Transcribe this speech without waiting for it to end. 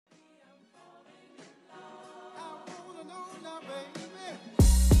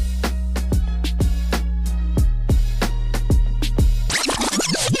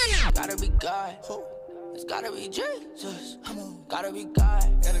be Jesus. Gotta be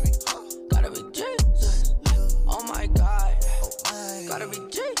God. Gotta be Jesus. Oh my God. Gotta be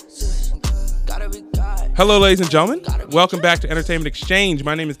Jesus. Gotta be God. Hello, ladies and gentlemen. Welcome back to Entertainment Exchange.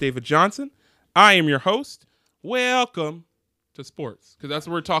 My name is David Johnson. I am your host. Welcome to sports, because that's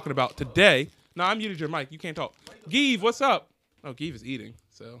what we're talking about today. No, I muted your mic. You can't talk. Geeve, what's up? Oh, Geeve is eating,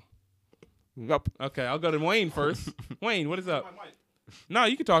 so. Yep. Okay, I'll go to Wayne first. Wayne, what is up? No,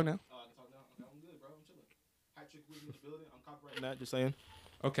 you can talk now. I'm good, bro. I'm chilling. Patrick was in the building. I'm copyrighting that. Just saying.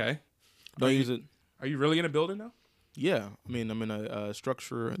 Okay. Don't use it. Are you really in a building now? Yeah. I mean, I'm in a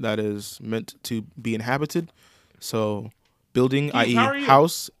structure that is meant to be inhabited. So, building, Keith, i.e. how are you?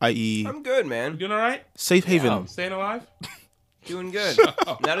 house, i.e. I'm good, man. You doing all right? safe haven. Yeah. Staying alive? Doing good.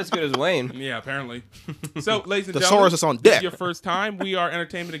 Not as good as Wayne. Yeah, apparently. So, ladies and The gentlemen, Saurus is on this is deck. your first time. We are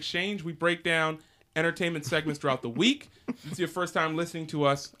Entertainment Exchange. We break down entertainment segments throughout the week. If this is your first time listening to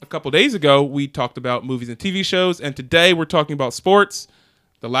us. A couple days ago, we talked about movies and TV shows, and today we're talking about sports,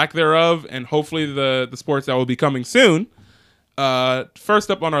 the lack thereof, and hopefully the sports that will be coming soon. First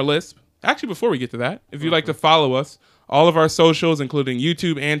up on our list, actually before we get to that, if you'd like to follow us, all of our socials, including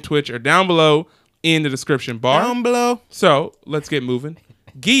YouTube and Twitch, are down below in the description bar. Down below. So, let's get moving.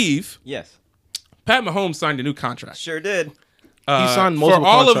 Geeve, Yes. Pat Mahomes signed a new contract. Sure did. He signed For multiple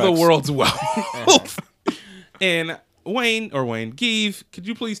all of contracts. the world's wealth. And Wayne, Geeve, could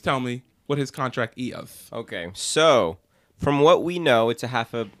you please tell me what his contract is? Okay. So, from what we know, it's a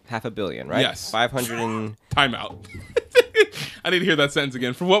half a billion, right? Yes. 500 and Timeout. I need to hear that sentence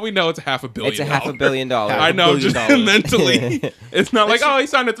again. From what we know, it's a half a billion. it's a $500 million. I know, just $500 million. mentally. It's not like, oh, he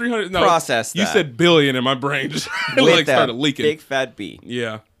signed a 300. No, Process You that. said billion, and my brain just With like that started leaking. big fat B.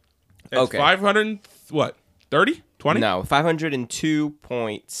 Yeah. It's Okay. 500, what, 30? 20? No,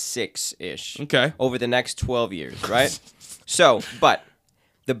 502.6 ish. Okay. Over the next 12 years, right? So, but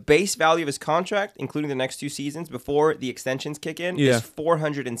the base value of his contract, including the next 2 seasons before the extensions kick in, Yeah. is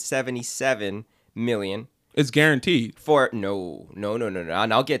 477 million. It's guaranteed. For no,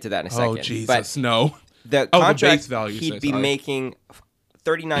 and I'll get to that in a second. Oh, Jesus, But no. the Oh, the contract base value, he'd says, be sorry. making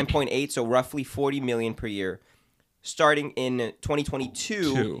 39.8, so roughly 40 million per year. Starting in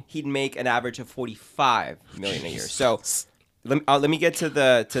 2022, he'd make an average of 45 million a year. So let me get to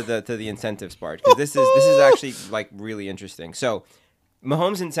the incentives part, because this is actually like really interesting. So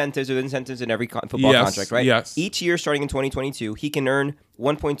Mahomes' incentives are incentives in every football Yes, contract, right? yes. Each year starting in 2022, he can earn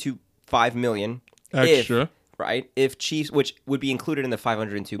 1.25 million Extra. if Chiefs, which would be included in the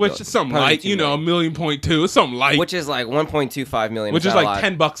 502 Which billion, is something like, 502 $1.2 million. million. It's something like. Which is like 1.25 million. Which is not a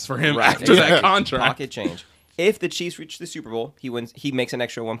like lot. $10 for him Right, after that exactly. contract. Pocket change. If the Chiefs reach the Super Bowl, he wins. He makes an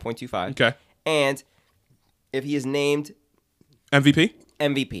extra 1.25. Okay. And if he is named MVP?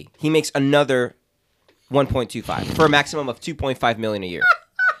 MVP, he makes another 1.25 for a maximum of 2.5 million a year.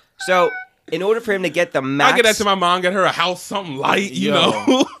 So, in order for him to get the max, I get that to my mom, get her a house, something light, you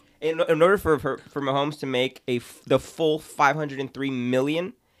know. in order for Mahomes to make the full 503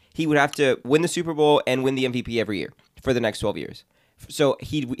 million, he would have to win the Super Bowl and win the MVP every year for the next 12 years. So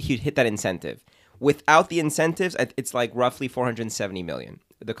he'd hit that incentive. Without the incentives, it's like roughly 470 million.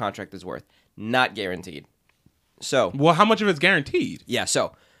 The contract is worth, not guaranteed. So Well, how much of it's guaranteed? yeah,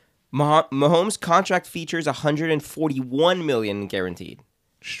 so Mahomes' contract features 141 million guaranteed.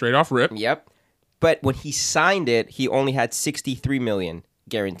 Straight off rip. Yep. But when he signed it, he only had 63 million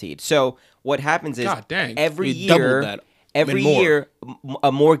guaranteed. So what happens is God dang. every He doubled year, that, every even more. year,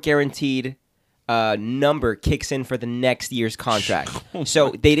 a more guaranteed number kicks in for the next year's contract.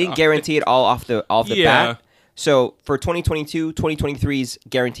 So they didn't guarantee it all off the Yeah. bat. So for 2022, 2023's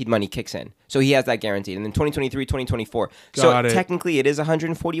guaranteed money kicks in. So he has that guaranteed. And then 2023, 2024. Got so it. technically it is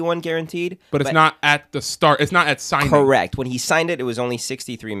 141 guaranteed. But it's not at the start. It's not at signing. Correct. When he signed it, it was only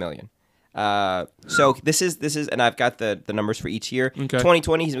 63 million. So this is, and I've got the numbers for each year. Okay.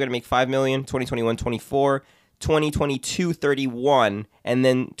 2020, he's going to make 5 million. 2021, 24. 2022, 31. And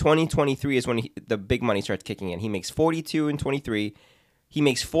then 2023 is when the big money starts kicking in. He makes 42 in 23. He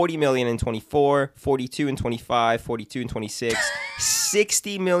makes 40 million in 24, 42 in 25, 42 in 26,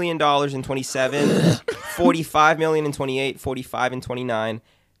 $60 million in 27, 45 million in 28, 45 in 29,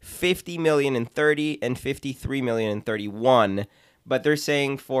 50 million in 30, and 53 million in 31. But they're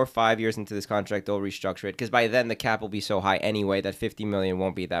saying 4 or 5 years into this contract, they'll restructure it, because by then the cap will be so high anyway that 50 million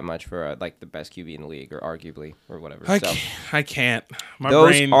won't be that much for like the best QB in the league, or arguably, or whatever. I can't. My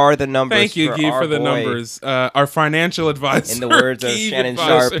those brain. are the numbers. Thank you, Guy, our for the boy. numbers. Our financial advisor. In the words of Guy Shannon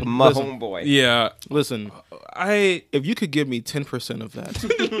advisor. Sharp, my homeboy. Yeah. Listen, If you could give me 10% of that,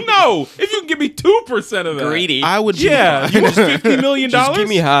 No, if you can give me 2% of that, Greedy. I would. Yeah, be you fine. want $50 million? Just give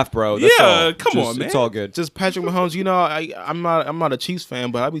me half, bro. That's Yeah, all. come Just- on, man. It's all good. Just Patrick Mahomes. You know, I'm not a Chiefs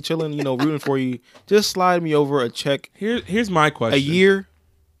fan, but I'd be chilling. You know, rooting for you. Just slide me over a check Here's my question. a year,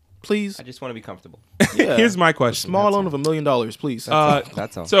 please. I just want to be comfortable. Yeah. Here's my question. Small loan of $1 million, please.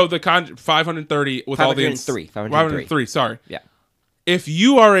 That's all. So the 530 with all the 503. 503. Sorry. Yeah. If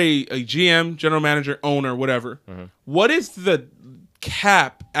you are a GM, general manager, owner, whatever, what is the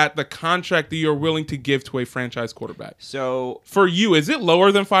cap at the contract that you're willing to give to a franchise quarterback? So For you, is it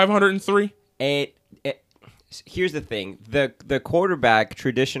lower than 503? here's the thing: the quarterback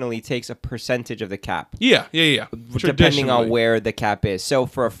traditionally takes a percentage of the cap, Yeah. depending Traditionally. on where the cap is. So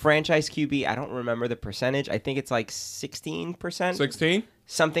for a franchise QB, I don't remember the percentage. I think it's like 16%, 16.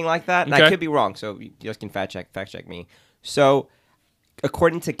 something like that. And Okay. I could be wrong, so you just can fact check me. So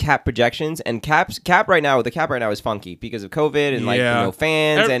according to cap projections, and cap right now is funky because of COVID and like no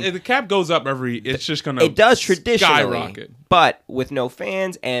fans and the cap goes up it's just gonna it does traditionally skyrocket. but with no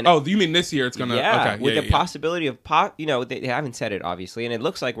fans and Oh, you mean this year it's gonna with the possibility of they haven't said it obviously, and it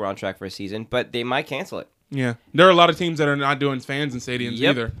looks like we're on track for a season, but they might cancel it. Yeah, there are a lot of teams that are not doing fans in stadiums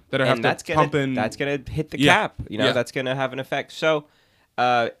either that are And have to pump in. that's gonna hit the Yeah. cap. Yeah. That's gonna have an effect. So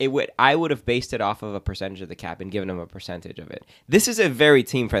I would have based it off of a percentage of the cap and given him a percentage of it. This is a very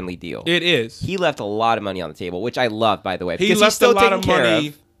team friendly deal. It is. He left a lot of money on the table, which I love, by the way. He because left he's still a lot of taken care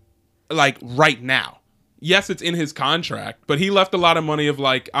money, like right now. Yes, it's in his contract, but he left a lot of money of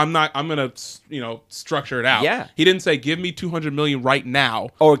like I'm gonna structure it out. Yeah. He didn't say give me $200 million right now,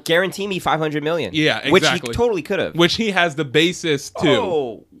 or guarantee me $500 million. Yeah, which exactly. he totally could have. which he has the basis to.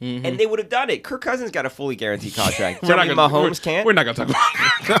 Oh, and they would have done it. Kirk Cousins got a fully guaranteed contract. We're not gonna, Mahomes can't. We're not gonna talk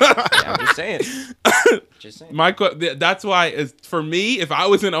about it. Yeah, I'm just saying. Just saying. That's why, for me, if I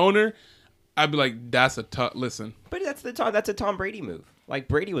was an owner, I'd be like, that's a tough. Listen, But that's a Tom Brady move. Like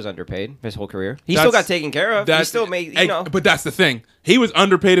Brady was underpaid his whole career. He still got taken care of. He still made But that's the thing. He was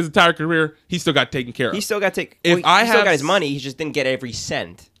underpaid his entire career. He still got taken care of. He still got taken. If He I still have got his money. He just didn't get every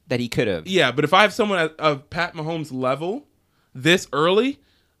cent that he could have. Yeah, but if I have someone of Pat Mahomes' level this early,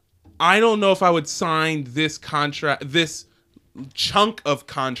 I don't know if I would sign this contract, this chunk of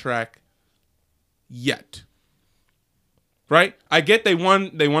contract yet. Right? I get they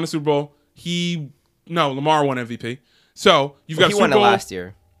won a Super Bowl. Lamar won MVP. So you've got He Super won it Bowl last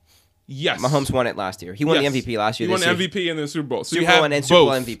year. Yes. Mahomes won it last year. He won Yes. the MVP last year. He won this the year. MVP and the Super Bowl. So Super you have Bowl and both. Super Bowl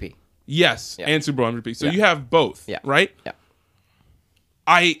MVP. Yes, Yeah. and Super Bowl MVP. So Yeah. you have both, Yeah. right? Yeah.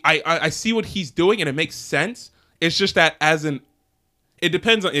 I see what he's doing and it makes sense. It's just that it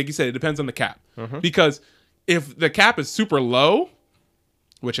depends on, like you said, it depends on the cap. Because if the cap is super low,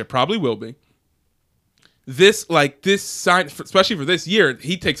 which it probably will be, this sign, especially for this year,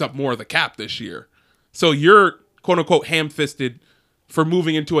 he takes up more of the cap this year. So you're quote unquote ham-fisted for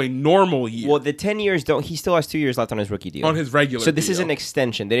moving into a normal year. Well, the 10 years don't. He still has 2 years left on his rookie deal. On his regular So this is deal. an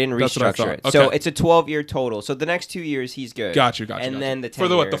extension. They didn't That's what I restructure thought. it. So Okay. it's a 12-year total. So the next 2 years he's good. Got you. And then the 10 for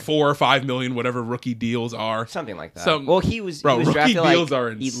the year, $4 or $5 million, whatever rookie deals are. something like that. Some- Well, he was Bro, rookie drafted deals like are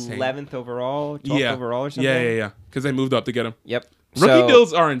insane. 11th overall, 12th overall or something. Yeah. Because they moved up to get him. Yep. Rookie So-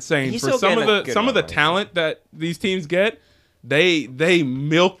 deals are insane. he's For still some of getting a the good some of the amount of money. talent that these teams get, they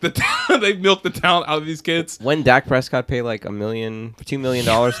milk the they milk the talent out of these kids. When Dak Prescott paid like $2 million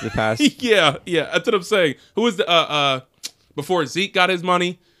for the past. Yeah, that's what I'm saying. Who was the before Zeke got his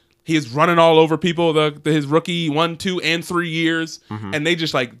money? He is running all over people. His rookie 1, 2, and 3 years, and they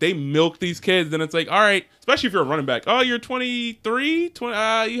just they milk these kids. Then it's like, all right, especially if you're a running back. Oh, you're 23,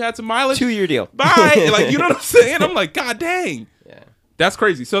 20, you had some mileage. 2-year deal. Bye. Like, you know what I'm saying? I'm like, God dang, Yeah. that's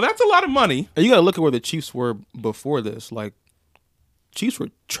crazy. So that's a lot of money. And you got to look at where the Chiefs were before this. Like, Chiefs were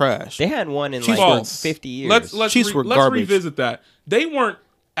trash. They had one in Chiefs like were- 50 years. Let's Chiefs were let's garbage. revisit that. They weren't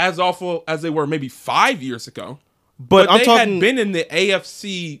as awful as they were maybe 5 years ago. but I'm they talking. had been in the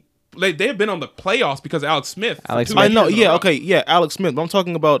AFC. They have been on the playoffs because of Alex Smith. for Alex 2 Smith. I know. years in a Yeah. row. Okay. Yeah. Alex Smith. But I'm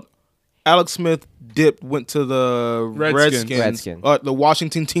talking about Alex Smith. Went to the Redskins. the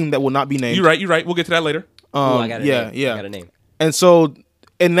Washington team that will not be named. You're right. We'll get to that later. Ooh, I got a yeah. name. Yeah. I got a name. And so,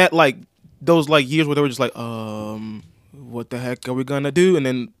 in that those years where they were just like, what the heck are we gonna do? And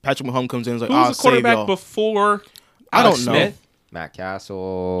then Patrick Mahomes comes in and is like, Who I'll was the save quarterback y'all. before? I Alex don't know. Smith, Matt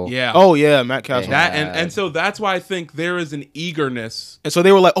Castle. Yeah. Oh yeah, Matt Castle. That and so that's why I think there is an eagerness. And so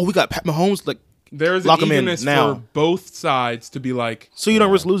they were like, oh, we got Pat Mahomes. Like, There is Lock an him in eagerness now. for both sides to be like, so you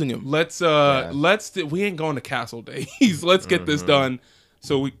don't risk losing him. we ain't going to Castle days. Let's get this done.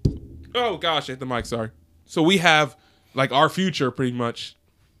 So oh gosh, I hit the mic. Sorry. So we have our future pretty much.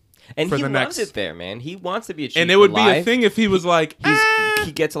 And for he the loves next. it there, man. He wants to be a chief. And it would for be a life. thing if he was like,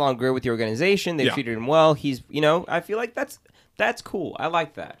 He gets along great with the organization. They Yeah. treated him well. He's, I feel like that's cool. I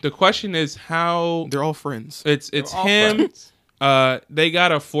like that. The question is how They're all friends. it's They're all him. friends. They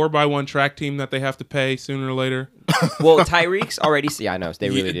got a 4x1 track team that they have to pay sooner or later. Well, Tyreek's already. I know they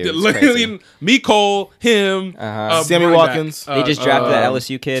really do. It's Literally, crazy. me, Cole, him, Sammy running Watkins. back, They just drafted that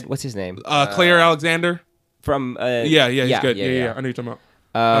LSU kid. What's his name? Claire Alexander. From Yeah, he's good. Yeah. I know you're talking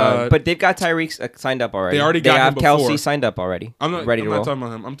about. But they've got Tyreek signed up already. They already They got have him before. Kelsey signed up already. I'm not ready to roll. talking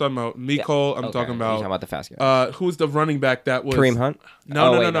about him. I'm talking about Cole. I'm Okay, talking you're talking about the fast guy. who's the running back that was Kareem Hunt. No,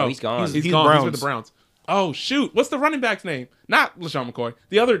 Oh, no, wait, no. he's gone. He's He's gone. He's Browns. with the Browns. Oh shoot! What's the running back's name? Not LaShawn McCoy.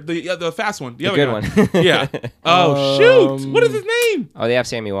 The other, the fast one. The other good guy. one. Yeah. Oh shoot! What is his name? Oh, they have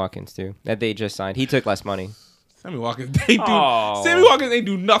Sammy Watkins too. That they just signed. He took less money. Sammy Watkins. Sammy Oh. Watkins ain't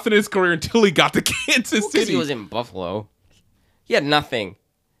do nothing in his career until he got to Kansas Because City. he was in Buffalo. He had nothing.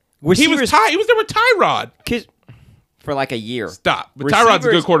 He was Receivers- He was there with Tyrod. Kids- for like a year. Stop. But Tyrod's a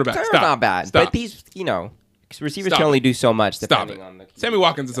good quarterback. Tyrod's Stop. not bad. Stop. But these, receivers Stop can only do so much Stop depending it. on the. Sammy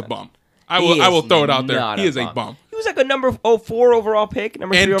Watkins is a bum. I He will is throw it out there. not He is a bum. He was like a number 4 overall pick,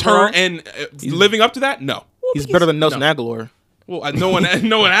 number 3 And overall. living up to that, no. He's better than Nelson Aguilar. Well, no one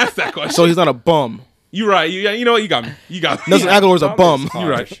asked that question. So he's not a bum. You're right. You know what? You got me. You got me. Nelson Aguilar's a bum. You're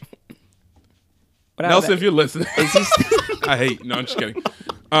right. But Nelson, if you're listening, I hate. No, I'm just kidding.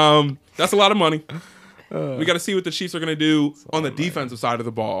 That's a lot of money. We got to see what the Chiefs are going to do on the defensive side of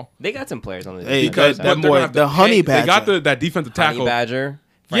the ball. they got some players on the Hey, defense. that they're gonna boy, have to the Honey pay- They got Badger. that defensive Honey tackle. Badger.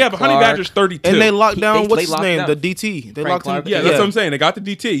 Yeah, but Honey Badger's 32. And they locked They- down, they what's his locked name? down. The DT. They Frank locked him. Clark. Yeah, that's what I'm saying. They got the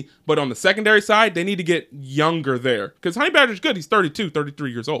DT, but on the secondary side, they need to get younger there. Because Honey Badger's good. He's 32,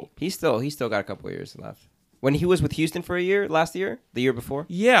 33 years old. He's still got a couple of years left. When he was with Houston for a year last year, the year before,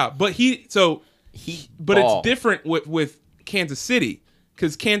 Yeah, but it's balled. different with Kansas City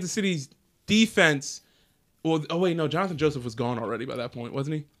because Kansas City's defense. Well, oh wait, no, Jonathan Joseph was gone already by that point,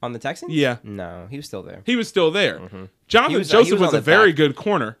 wasn't he? on the Texans. Yeah. No, he was still there. He was still there. Jonathan He was Joseph on was the a very back. good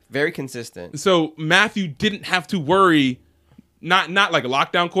corner, Very consistent. so Matthew didn't have to worry. Not like a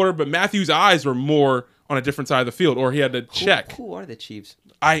lockdown quarter, but Matthew's eyes were more on a different side of the field, or he had to check. Who are the Chiefs?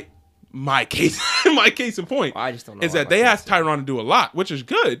 My case in point I just don't know is why that my they case asked Tyron to do a lot, which is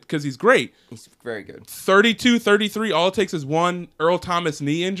good because he's great. He's very good. 32, 33, all it takes is one Earl Thomas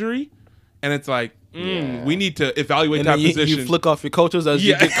knee injury, and it's like, we need to evaluate And that then you position. flick off your coaches as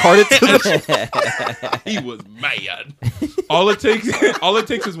Yeah. you get carted to the He was mad. all it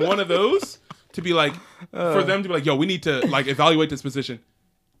takes is one of those to be like, for them to be like, yo, we need to like evaluate this position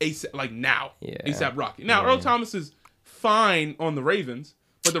ASAP, like now. Yeah. ASAP Rocky. Now, Earl Thomas is fine on the Ravens,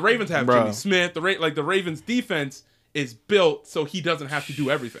 but the Ravens have Bro. Jimmy Smith. The Ravens defense is built so he doesn't have to do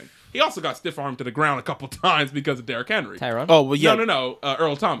everything. He also got stiff armed to the ground a couple times because of Derrick Henry. Tyron. Oh, well, yeah. No,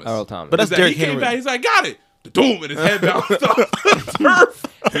 Earl Thomas. Earl Thomas. But that's Is that Derrick he came Henry. back, he's like, got it. Doom, and his head bounced off the turf.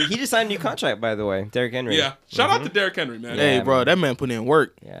 He just signed a new contract, by the way. Derrick Henry. Yeah. Shout out to Derrick Henry, man. Hey, Yeah, bro, man. that man put in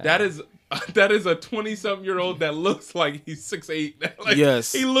work. Yeah. That is a 20-something-year-old that looks like he's 6'8". Like,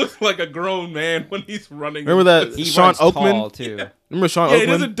 Yes. he looks like a grown man when he's running. Remember that He Sean runs Oakman? tall, too. Remember Sean Yeah, he Oakman?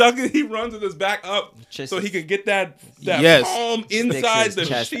 doesn't duck it. He runs with his back up Just so he can get that Yes. palm Sticks inside his the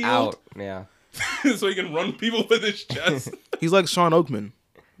chest shield, out. Yeah. so he can run people with his chest. He's like Sean Oakman.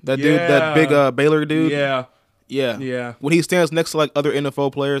 That dude, Yeah. that big Baylor dude. yeah, Yeah. yeah. When he stands next to like other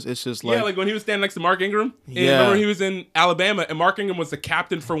NFL players, it's just like, Yeah, like when he was standing next to Mark Ingram. And Yeah. remember he was in Alabama, and Mark Ingram was the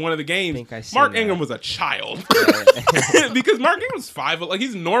captain for one of the games. think I seen Mark that. Ingram was a child because Mark Ingram's 5', like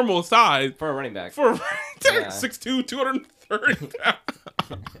he's normal size For a running back. for Yeah. 6'2", 230 pounds.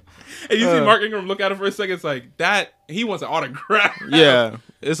 And you see Mark Ingram look at him for a second, it's like that. He wants an autograph. yeah,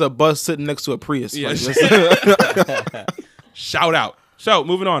 it's a bus sitting next to a Prius. Yeah. Like, that's- Shout out. So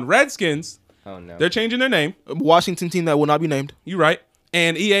moving on, Redskins. Oh, no. They're changing their name. Washington team that will not be named. You right.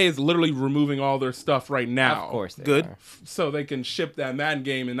 And EA is literally removing all their stuff right now. Of course they Good. are. So they can ship that Madden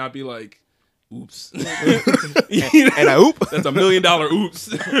game and not be like, oops. And I oop. That's $1 million oops.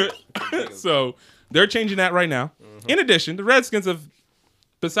 So they're changing that right now. In addition, the Redskins have,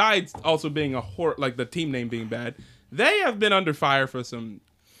 besides also being like the team name being bad, they have been under fire for some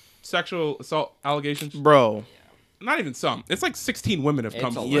sexual assault allegations. Bro. Not even some. It's like 16 women have come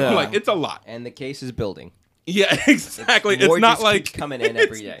It's a forward. lot. Like it's a lot. And the case is building. Yeah, exactly. It's More not just like keeps coming in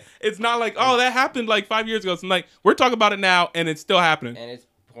every day. It's not like, oh, that happened like 5 years ago. It's like we're talking about it now, and it's still happening. And it's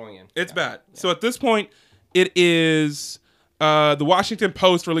pouring in. It's Yeah. bad. So at this point, it is the Washington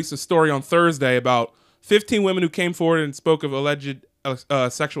Post released a story on Thursday about 15 women who came forward and spoke of alleged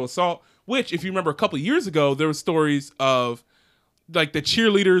sexual assault. Which, if you remember, a couple of years ago, there were stories of like the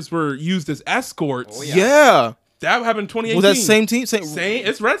cheerleaders were used as escorts. Oh, yeah. Yeah. That happened in 2018. Was that same team? Same.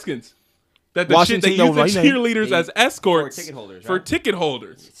 It's Redskins. That Washington, they no, use the right now. cheerleaders as escorts For ticket holders, For right? ticket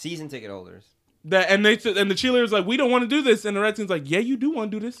holders. Season ticket holders. And the cheerleaders like, we don't want to do this, and the Redskins like, yeah, you do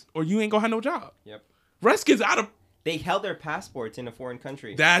want to do this, or you ain't gonna have no job. Yep. Redskins out of. They held their passports in a foreign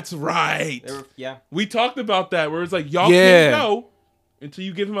country. That's right. Yeah. We talked about that where it's like y'all Yeah. can't go until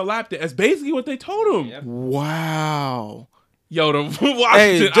you give him a lap dance. That's basically what they told him. Yep. Wow. Yo, the Washington.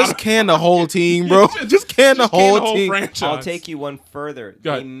 Hey, just can the whole team, bro. Just can the whole team. franchise. I'll take you one further.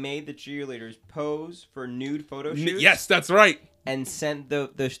 Go They ahead. made the cheerleaders pose for nude photo shoots. Yes, that's right. And sent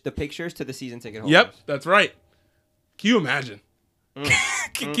the pictures to the season ticket holders. Yep, that's right. Can you imagine?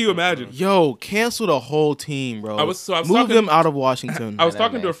 Can you imagine? Yo, cancel the whole team, bro. I was Move talking- them out of Washington. I was know,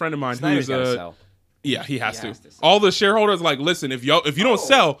 talking to man. a friend of mine Snyder's who's gotta sell. yeah, he has He to. has to sell. All the shareholders like, listen, if you don't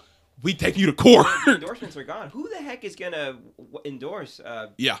sell, we take you to court. The endorsements are gone. Who the heck is gonna endorse?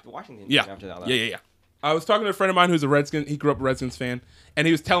 Yeah. Washington. Yeah. After that. Yeah. I was talking to a friend of mine who's a Redskins. He grew up a Redskins fan, and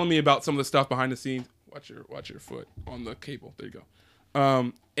he was telling me about some of the stuff behind the scenes. Watch your foot on the cable. There you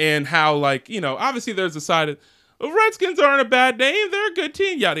go. And how, like, you know, obviously there's a side of Redskins aren't a bad name. They're a good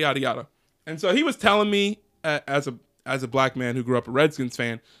team. Yada yada yada. And so he was telling me as a black man who grew up a Redskins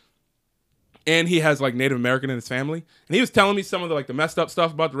fan, and he has like Native American in his family, and he was telling me some of the like the messed up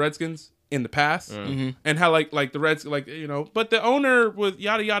stuff about the Redskins in the past, and how like the Reds, like, you know, but the owner was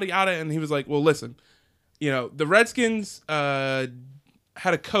yada yada yada, and he was like, well, listen, you know, the Redskins had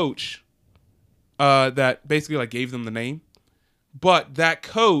a coach that basically like gave them the name, but that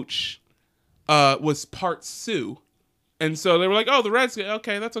coach was part Sioux, and so they were like, oh, the Redskins,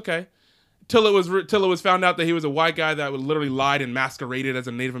 okay, that's okay. Till it was found out that he was a white guy that would literally lied and masqueraded as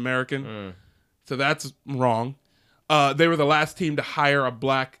a Native American. So that's wrong. They were the last team to hire a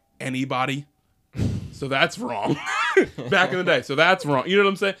black anybody. So that's wrong. Back in the day. So that's wrong. You know what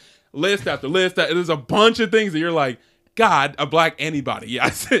I'm saying? List after list. There's a bunch of things that you're like, God, a black anybody. Yeah, I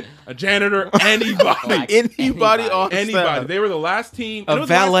said a janitor, anybody. Anybody on Anybody. staff. They were the last team. A It was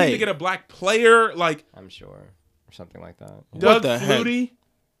the last valet. team to get a black player. Like I'm sure, or something like that. Doug the heck? Flutie,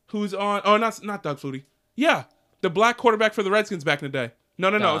 who's on. Oh, not Doug Flutie. Yeah, the black quarterback for the Redskins back in the day. No.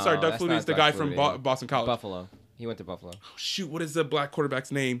 Sorry, Doug that's Flutie not is the Doug guy from Flutie. Boston College. Buffalo. He went to Buffalo. Shoot, what is the black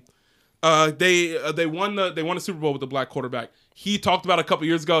quarterback's name? They won the Super Bowl with the black quarterback. He talked about it a couple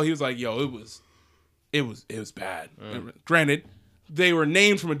years ago. He was like, "Yo, it was bad." Granted, they were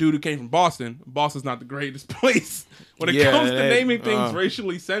named from a dude who came from Boston. Boston's not the greatest place when it Yeah, comes to they- naming things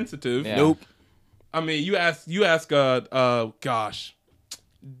racially sensitive. Yeah. Nope. I mean, you ask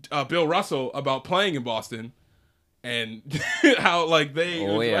Bill Russell about playing in Boston and how like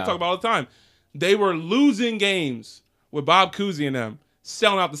I talk about all the time. They were losing games with Bob Cousy and them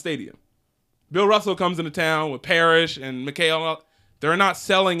selling out the stadium. Bill Russell comes into town with Parrish and McHale. They're not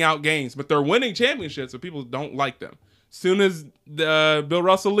selling out games, but they're winning championships, so people don't like them. Soon as Bill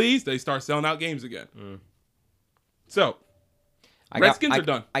Russell leaves, they start selling out games again. So, Redskins are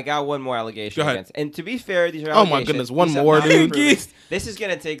done. I got one more allegation Go ahead. against. And to be fair, these are Oh my allegations. goodness, one These have more, not been dude. proven. Geese- This is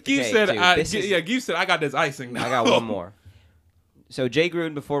gonna take the Geef cake, said, too. Geef said, I got this icing now. I got one more. So Jay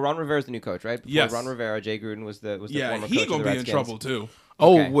Gruden, before Ron Rivera's the new coach, right? Before Yes. Ron Rivera, Jay Gruden was the Yeah, former he coach gonna of the be in Redskins. trouble too.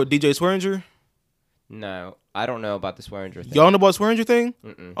 Oh, Okay. what, DJ Swearinger? No, I don't know about the Swearinger thing. Y'all know about Swearinger thing?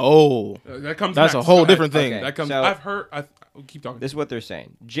 Oh, That comes. that's next. a whole Go ahead. different thing. Okay. That comes. So- I've heard. Keep talking. This is what they're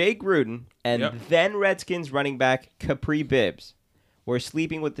saying. Jay Gruden and Yep. then Redskins running back Capri Bibbs were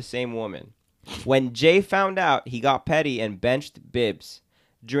sleeping with the same woman. When Jay found out, he got petty and benched Bibbs.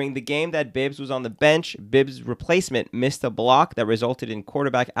 During the game that Bibbs was on the bench, Bibbs' replacement missed a block that resulted in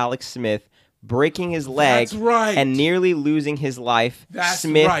quarterback Alex Smith breaking his leg That's right. and nearly losing his life. That's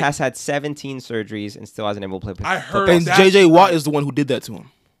Smith right. has had 17 surgeries and still hasn't been able to play. I heard and that's JJ Watt right. is the one who did that to him.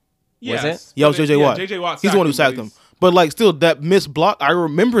 Yes. it? Yeah, it was JJ Watt. JJ Watt. He's the one who sacked but him. he's- But like, still, that missed block, I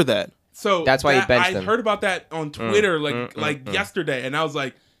remember that. So That's why he benched I him. heard about that on Twitter yesterday, and I was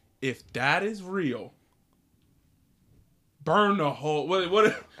like, if that is real, burn the whole. What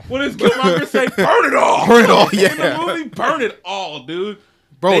does Killmonger say? Burn it all. Burn it all, In yeah. the movie, burn it all, dude.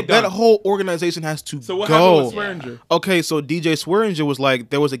 Bro, They that done. whole organization has to So what go. happened with Swearinger? Okay, so DJ Swearinger was like,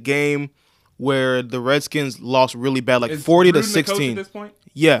 there was a game where the Redskins lost really bad, like Is 40 to Gruden the coach 16. at this point?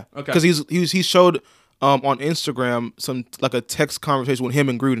 Yeah, Okay. because he showed on Instagram some like a text conversation with him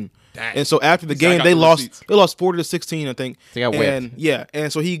and Gruden. Dang. And so after the He said, "I game, got they the lost. receipts." They lost 40 to 16, I think. They got whipped. And yeah,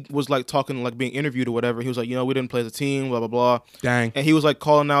 and so he was like talking, like being interviewed or whatever. He was like, we didn't play as a team, blah blah blah. Dang. And he was like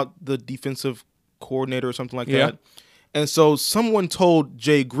calling out the defensive coordinator or something like Yeah. that. And so someone told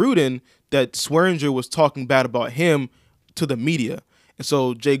Jay Gruden that Swearinger was talking bad about him to the media. And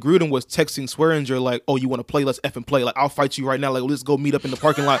so Jay Gruden was texting Swearinger like, "Oh, you want to play? Let's effing play. Like, I'll fight you right now. Like, let's go meet up in the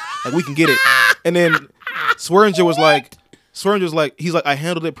parking lot. Like, we can get it." And then Swearinger was like, he's like, I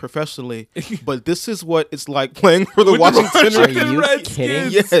handled it professionally, but this is what it's like playing for the With Washington Are you Redskins.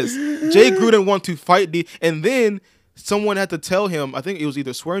 kidding? Yes, Jay Gruden wanted to fight and then someone had to tell him. I think it was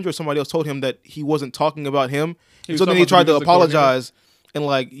either Swearinger or somebody else told him that he wasn't talking about him. was So then talking he about tried the to music coordinator. apologize and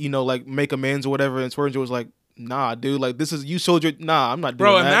like make amends or whatever. And Swearinger was like, nah, dude, like this is you showed your I'm not doing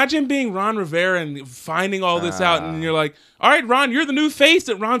Bro, that. imagine being Ron Rivera and finding all this out, and you're like, all right, Ron, you're the new face.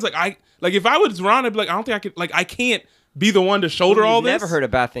 And Ron's like, if I was Ron, I'd be like, I don't think I could, like, I can't be the one to shoulder all You've this. never heard a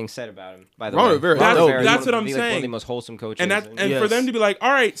bad thing said about him, by the Ron way. Rivera, That's- no, is that's one what of I'm the, like, one of saying. the most wholesome coaches. And for Yes. them to be like, all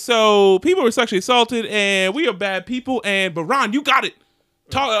right, so people were sexually assaulted, and we are bad people, but Ron, you got it.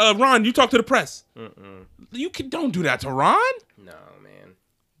 Ron, you talk to the press. Don't do that to Ron. No, man.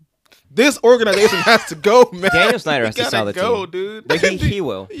 This organization has to go, man. Daniel Snyder has We to sell the gotta go, team. dude. He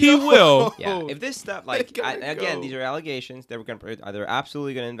will. He will. Yeah, if this stuff, like, gotta again, go. these are allegations. They're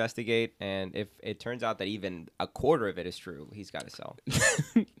absolutely going to investigate, and if it turns out that even a quarter of it is true, he's got to sell.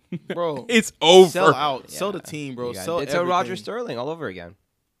 Bro, It's over. sell out, sell Yeah. the team, bro. You got- Sell it's a Roger everything. Sterling all over again.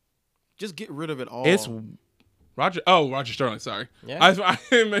 Just get rid of it all. It's Roger. Oh, Roger Sterling. Sorry. Yeah. I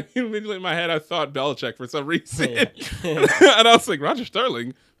immediately in my head I thought Belichick for some reason, and I was like, Roger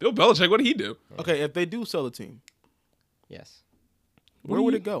Sterling, Bill Belichick. What did he do? okay. If they do sell the team, Yes. where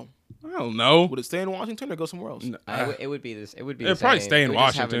would it go? I don't know. Would it stay in Washington or go somewhere else? It would be this. It would be. It'd the probably same. stay in We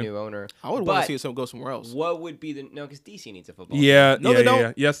just have Washington. a new owner. I would want But to see it go somewhere else. What would be the because DC needs a football. Yeah. No, yeah, they yeah, don't.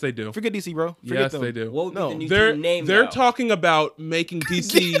 yeah. Yes, they do. Forget DC, bro. Forget Yes, them. they do. Team. What would No. be the new They're team name? they're though? talking about making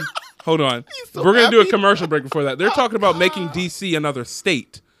DC. Hold on, so we're gonna do a happy. commercial break before that. They're talking about making DC another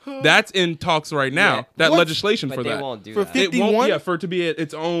state. That's in talks right now. Yeah. That What? legislation but for they that. won't do For that. 50 It won't. 51? Yeah, for it to be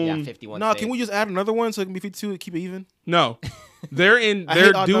its own. Yeah, 51. Nah, states. can we just add another one so it can be 52 and keep it even? No, they're in. I They're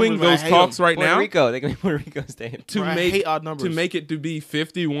hate odd doing numbers, but I those hate talks them. right Puerto now Rico? They can be Puerto Rico state. to Bro, I make hate odd numbers. to make it to be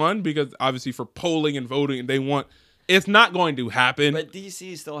 51 because obviously for polling and voting they want. It's not going to happen. But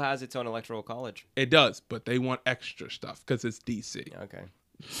DC still has its own electoral college. It does, but they want extra stuff because it's DC. Okay.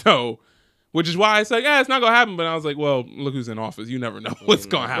 So, which is why it's like, it's not gonna happen. But I was like, well, look who's in office. You never know what's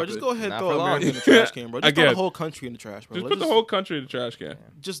gonna Bro, happen. just go ahead and Not throw for long. America in the trash can, bro. Just throw Again. the whole country in the trash, bro. Just Let's put the whole country in the trash can.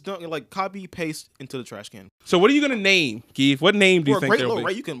 just don't like copy paste into the trash can. So, what are you gonna name, Keith? What name do you For a think great there'll low be?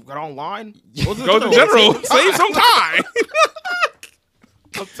 rate, you can go online. Go to general. Save some time.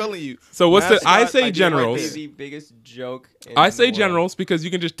 I'm telling you. So what's the? I Mascot, say idea generals. right The biggest joke. I say generals because you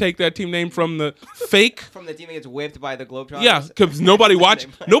can just take that team name from the fake. From the team that gets whipped by the Globetrotters. Yeah, because nobody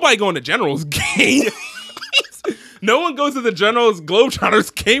nobody going to generals game. No one goes to the Generals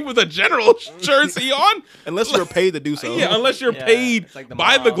Globetrotters game with a General jersey on. Unless you're paid to do so. Yeah, unless you're Yeah, paid it's like the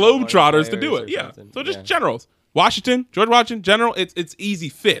by the mom of one of the Globetrotters to do players it. or Yeah, something. so just Yeah. Generals. Washington, George Washington, General. It's easy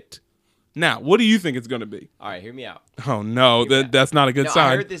fit. Now, what do you think it's going to be? All right, hear me out. Oh no, that's not a good No,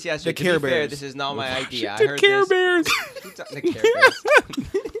 sign. I heard this yesterday. The To Care be fair, Bears. this is not my idea. I The heard Care this. Bears. The Care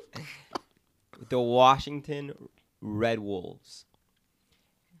Bears. The Washington Red Wolves.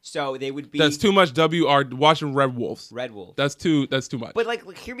 So they would be That's too much. Washington Red Wolves. Red Wolves. That's too much. But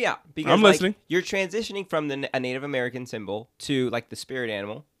like, hear me out. Because I'm like, listening. You're transitioning from a Native American symbol to like the spirit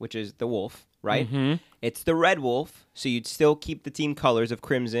animal, which is the wolf, right? Mm-hmm. It's the red wolf, so you'd still keep the team colors of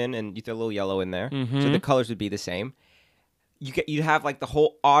crimson, and you throw a little yellow in there, Mm-hmm. so the colors would be the same. You'd have like the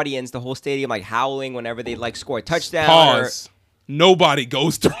whole audience, the whole stadium, like howling whenever they like score a touchdown. Pause. Nobody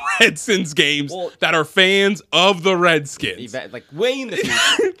goes to Redskins games Well- that are fans of the Redskins. Like way in the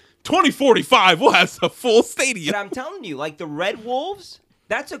future. 2045, we'll have a full stadium. But I'm telling you, like the Red Wolves,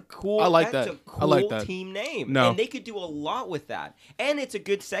 that's a cool. I like that's that. A I cool like that. team name. No. And they could do a lot with that. And it's a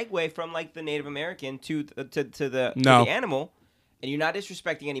good segue from like the Native American to the No. animal. And you're not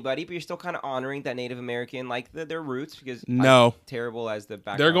disrespecting anybody, but you're still kind of honoring that Native American, like their roots, because No. as terrible as the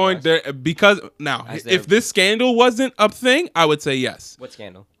background. They're going was. there because now, As if they're- this scandal wasn't a thing, I would say yes. What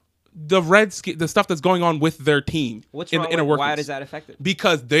scandal? The stuff that's going on with their team. What's in wrong the inner with, why workings. does that affect it?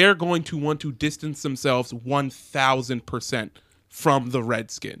 Because they're going to want to distance themselves 1,000% from the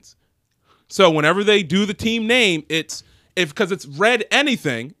Redskins. So whenever they do the team name, because it's red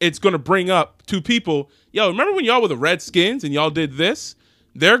anything, it's going to bring up to people, yo, remember when y'all were the Redskins and y'all did this?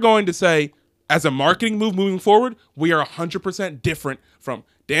 They're going to say, as a marketing move moving forward, we are 100% different from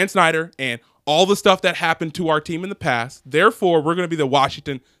Dan Snyder and all the stuff that happened to our team in the past. Therefore, we're going to be the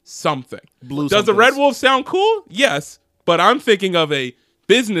Washington something. Blue Does the somethings. Red Wolves sound cool? Yes. But I'm thinking of a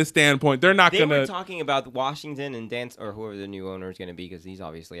business standpoint. They're not They going were to. talking about Washington and Dan, or whoever the new owner is going to be, because he's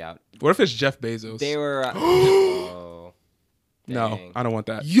obviously out. What if it's Jeff Bezos? They were. Oh, No, dang. I don't want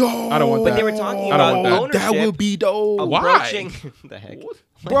that. Yo, I don't want But that. they were talking I don't about want that ownership would be dope. Why? approaching. The heck?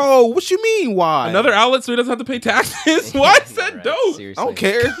 Bro, what you mean? Why? Another outlet so he doesn't have to pay taxes? Why is that Right, dope? seriously. I don't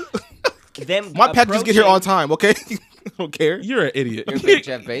care. them. My packages get here on approaching- time. Okay, I don't care. You're an idiot. You're a big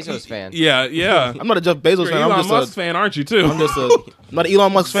Jeff Bezos fan. Yeah. I'm not a Jeff Bezos You're fan. an I'm Elon just Musk a. fan, aren't you too? I'm not an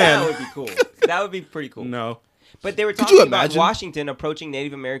Elon Musk That fan. would be cool. That would be pretty cool. No. But they were Could you talking about imagine? Washington approaching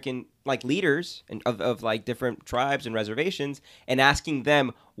Native American like leaders and of like different tribes and reservations and asking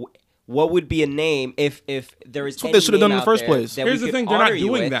them what would be a name if there is. That's what they should have done in the first place. Here's the thing, they're not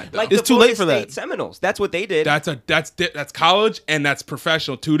doing that, though. Like It's the too late Florida for that. State Seminoles. That's what they did. That's college and that's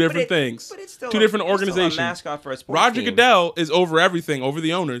professional. Two different things. But it's still Two different it's still organizations. a mascot for a sports Roger team. Goodell is over everything, over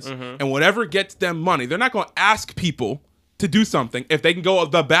the owners, and whatever gets them money. They're not going to ask people to do something if they can go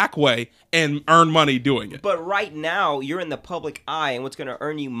the back way and earn money doing it. But right now, you're in the public eye, and what's going to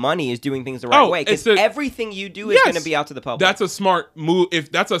earn you money is doing things the right way. Because it's a- everything you do is Yes. going to be out to the public. That's a smart move.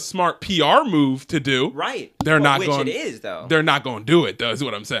 If that's a smart PR move to do, right. They're Well, not which going. it is, though. They're not going to do it. Though, is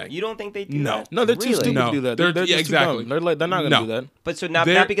what I'm saying. You don't think they do No. that? No, they're too Really? stupid No. to do that. They're- They're yeah, just too exactly. dumb. They're not going to No. do that. But so not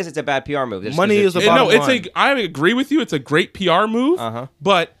They're- because it's a bad PR move. Just Money 'cause is it's- the No, bottom it's line. I agree with you. It's a great PR move. Uh-huh.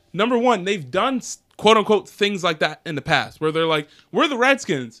 But number one, they've done quote unquote things like that in the past, where they're like, "We're the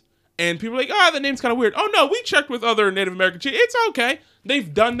Redskins," and people are like, "Ah, the name's kind of weird." Oh no, we checked with other Native American chiefs. It's okay.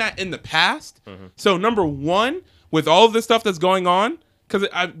 They've done that in the past. So number one, with all of this stuff that's going on, because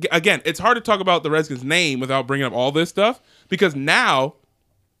again, it's hard to talk about the Redskins' name without bringing up all this stuff, because now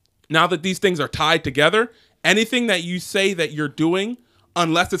that these things are tied together, anything that you say that you're doing,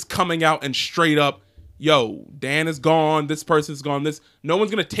 unless it's coming out and straight up, yo, Dan is gone, this person's gone, no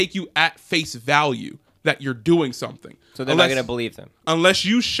one's going to take you at face value that you're doing something. So they're not going to believe them. Unless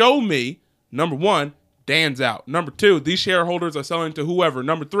you show me, number one, Dan's out. Number two, these shareholders are selling to whoever.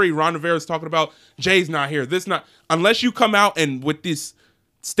 Number three, Ron Rivera's talking about Jay's not here. Unless you come out and with this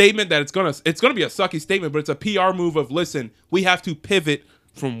statement that it's gonna be a sucky statement, but it's a PR move of, listen, we have to pivot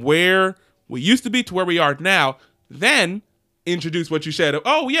from where we used to be to where we are now, then introduce what you said.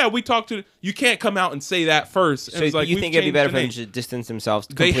 Oh yeah, we talked to. You can't come out and say that first. And So it's like, you we've think it'd be changed better the for them name. to distance themselves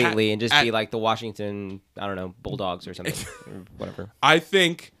They completely and just at- be like the Washington, I don't know, Bulldogs or something, or whatever. I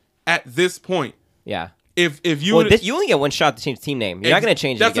think at this point, Yeah. if you Well, you only get one shot to change the team name. You're not going to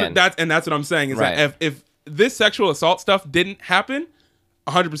change it that's again. That's what I'm saying is Right. that if this sexual assault stuff didn't happen,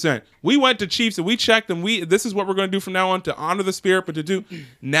 100%. We went to Chiefs and we checked and this is what we're going to do from now on to honor the spirit, but to do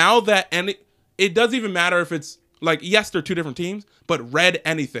now that, and it doesn't even matter if it's like, yes, they're two different teams, but red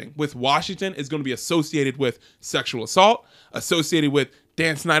anything with Washington is going to be associated with sexual assault, associated with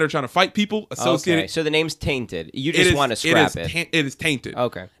Dan Snyder trying to fight people, associated. Okay, so the name's tainted. You just want to scrap it. It is tainted.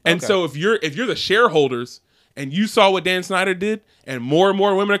 Okay. And Okay. so if you're the shareholders and you saw what Dan Snyder did, and more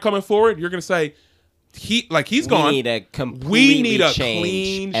women are coming forward, you're gonna say he's gone. We need a completely We need a change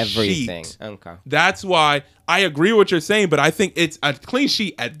clean everything. sheet. Okay. That's why I agree with what you're saying, but I think it's a clean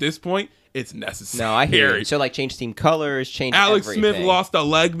sheet at this point. It's necessary. No, I hear you. So like change team colors, change Alex everything. Smith lost a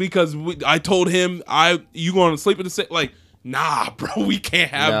leg because I told him you going to sleep at the same. Like, nah, bro, we can't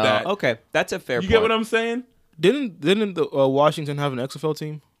have No, that. okay, that's a fair You point. get what I'm saying? Didn't the Washington have an XFL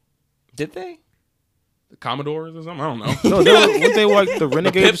team? Did they? The Commodores or something? I don't know. No, weren't they like the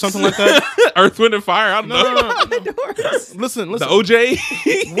Renegades or something like that? Earth, Wind, and Fire. I don't know. Listen. The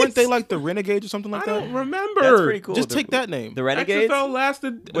OJ. Weren't they like the Renegades or something like I that? don't remember. That's pretty cool. Just The- take that name. The Renegades. XFL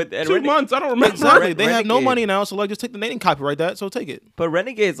lasted With- 2 months. I don't remember. Exactly. They have no Renegade. money now, so like just take the name and copyright that. So take it. But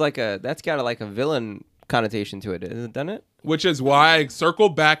Renegade's that's got a villain connotation to it, isn't it? Doesn't it? Which is why I circle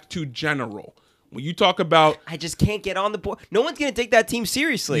back to general. When you talk about, I just can't get on the board. No one's gonna take that team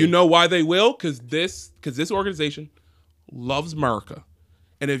seriously. you know why they will? Because this organization loves America.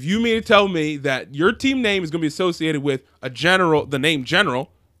 And if you mean to tell me that your team name is going to be associated with the name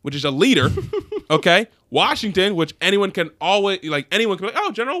General, which is a leader, okay? Washington, which anyone can be like,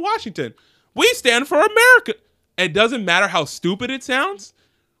 oh, General Washington. We stand for America. It doesn't matter how stupid it sounds.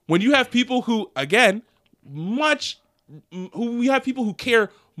 When you have people who, again, we have people who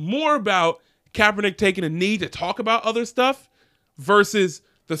care more about Kaepernick taking a knee to talk about other stuff versus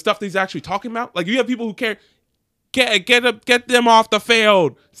the stuff that he's actually talking about. Like, you have people who care, get them off the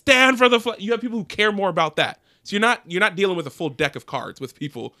field, stand for the flag. You have people who care more about that. So you're not dealing with a full deck of cards with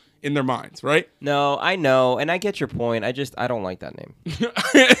people in their minds, right? No, I know, and I get your point. I don't like that name.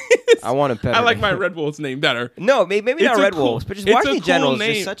 I want a better. I like name. my Red Wolves name better. No, maybe not It's a Red cool- Wolves, but just it's a Washington cool General is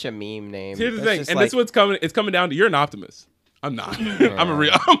name. just such a meme name. Here's the That's thing, just and like- this is what's coming. It's coming down to you're an optimist. I'm not. I'm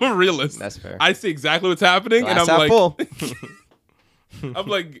a realist. That's fair. I see exactly what's happening, Glass and half I'm like, full. I'm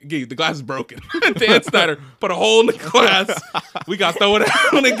like, "Gee, the glass is broken." Dan Snyder put a hole in the glass. We got to throw it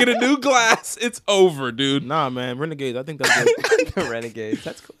out and get a new glass. It's over, dude. Nah, man, Renegades. I think that's good. The Renegades.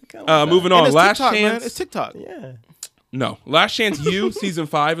 That's cool. I kinda like that. Moving And on. it's Last TikTok, chance. man. It's TikTok. Yeah. No, Last Chance U season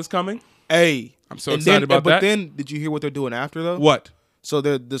 5 is coming. Hey, I'm so excited about but that. then, did you hear what they're doing after though? What? So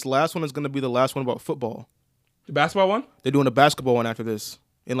this last one is going to be the last one about football. The basketball one? They're doing a basketball one after this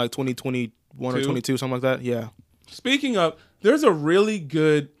in like 2021 or 22, something like that. Yeah. Speaking of, there's a really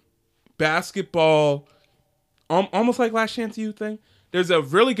good basketball, almost like Last Chance U thing. There's a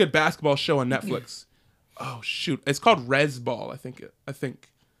really good basketball show on Netflix. Oh shoot, it's called Res Ball. I think,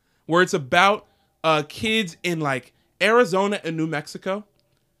 where it's about kids in like Arizona and New Mexico,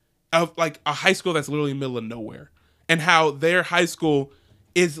 of like a high school that's literally in the middle of nowhere, and how their high school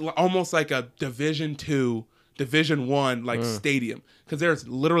is almost like a Division II, Division I like stadium, because there's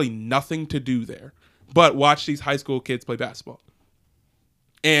literally nothing to do there but watch these high school kids play basketball.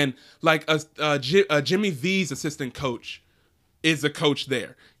 And like Jimmy V's assistant coach is a coach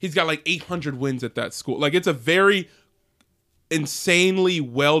there. He's got like 800 wins at that school. Like, it's a very insanely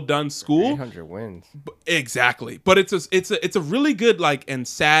well done school. 800 wins. Exactly. But it's a really good like and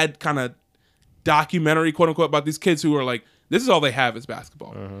sad kind of documentary, quote unquote, about these kids who are like, this is all they have is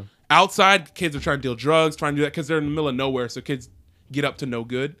basketball. Outside, kids are trying to deal drugs, trying to do that because they're in the middle of nowhere, so kids get up to no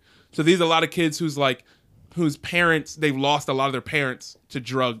good. So these are a lot of kids whose parents, they've lost a lot of their parents to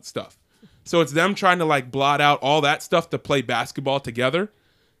drug stuff. So it's them trying to like blot out all that stuff to play basketball together.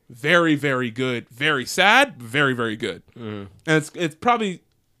 Very, very good. Very sad. Very, very good. And it's probably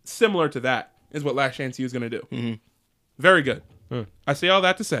similar to that is what Last Chance U is going to do. Very good. I say all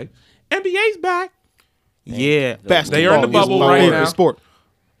that to say, NBA's back. Yeah. Basketball They are in the is bubble my right favorite now. sport.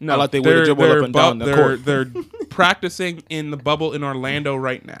 No, I like they way to dribble up and down the court. They're practicing in the bubble in Orlando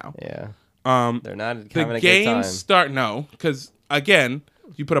right now. Yeah. They're not having The a good time. games start because again,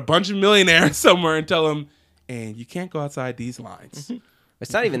 you put a bunch of millionaires somewhere and tell them, and you can't go outside these lines.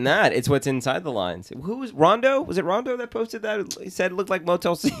 It's not even that. It's what's inside the lines. Who was Rondo? Was it Rondo that posted that? He said it looked like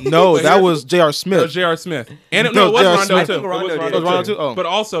Motel 6. No, that was J.R. Smith. It was J.R. Smith. And it No, was J.R. Rondo Smith. too. I think Rondo It did was it Rondo too. too. Oh. But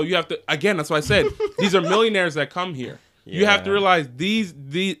also, you have to, again, that's why I said, these are millionaires that come here. You have to Yeah. realize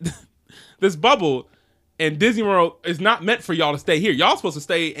this bubble and Disney World is not meant for y'all to stay here. Y'all supposed to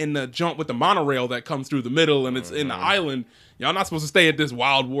stay in the jump with the monorail that comes through the middle and it's in the island. Y'all not supposed to stay at this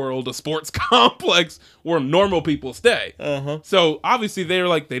Wild World, a sports complex where normal people stay. So obviously they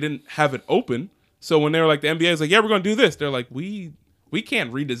didn't have it open. So when they were like, the NBA is like, yeah, we're going to do this. They're like, we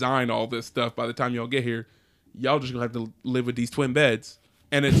can't redesign all this stuff by the time y'all get here. Y'all just going to have to live with these twin beds.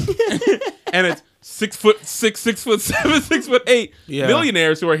 And it's and it's 6'6", 6'7", 6'8" Yeah.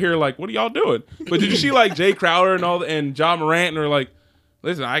 millionaires who are here like, what are y'all doing? But did you see like Jay Crowder and John Morant and they're like,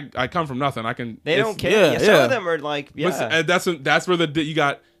 listen, I come from nothing. I can. They don't care. yeah, Yeah, some yeah. of them are like, yeah. Listen, and that's where you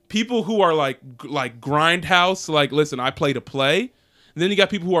got people who are like grindhouse, like, listen, I play to play. And then you got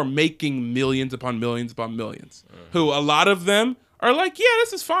people who are making millions upon millions upon millions. Who a lot of them are like, yeah,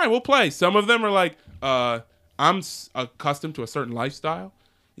 this is fine, we'll play. Some of them are like, I'm accustomed to a certain lifestyle.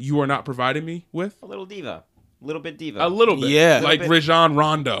 You are not providing me with a little diva. A little bit diva. a little bit. Yeah. like Little bit. Rajon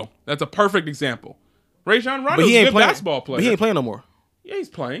Rondo. That's a perfect example. Rajon Rondo But is he a ain't good playing. basketball player. But he ain't playing no more. Yeah, he's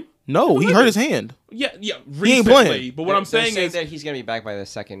playing. No, he hurt his hand. Yeah, recently. He ain't playing. But what I'm saying is, that he's going to be back by the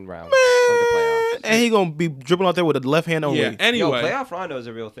second round of the playoffs. And he gonna be dribbling out there with a left hand only. yeah. Anyway, Yo, playoff Rondo is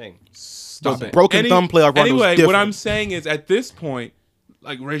a real thing. stop The it. broken thumb playoff Rondo is Anyway, what different. I'm saying is, at this point,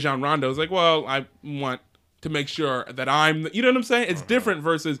 like Rajon Rondo is like, well, I want to make sure that I'm. You know what I'm saying? It's different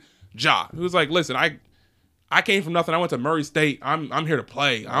versus Ja, who's like, listen, I came from nothing. I went to Murray State. I'm here to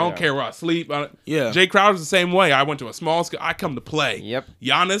play. I don't Yeah. care where I sleep. Yeah. Jay Crowder's the same way. I went to a small school. I come to play. Yep.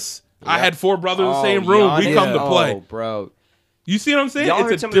 Giannis, I Yep. had 4 brothers in the same room. We Giannis. come to play. Oh, bro. You see what I'm saying? Y'all It's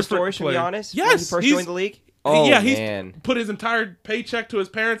heard a some of the different stories from player. Giannis Yes, when he first he's- joined the league? Oh, yeah, man. he's put his entire paycheck to his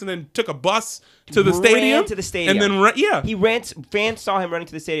parents and then took a bus to the Ran stadium. to the stadium. And then, He ran. Fans saw him running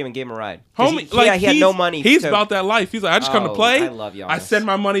to the stadium and gave him a ride. 'Cause Homie, he had no money. He's to- about that life. He's like, I just come to Oh, play. I love Giannis. I send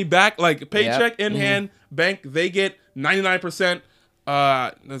my money back, like paycheck in Mm-hmm. hand, bank. They get 99%.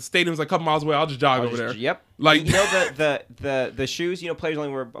 The stadium's like a couple miles away. I'll just jog over there. Yep. Like, you know the shoes. You know, players only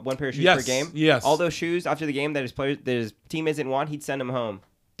wear one pair of shoes per Yes, game. yes. All those shoes after the game that his teammates didn't want, he'd send them home.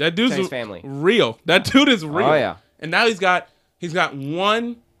 that dude's to his family. real. That dude is real. Oh, yeah. And now he's got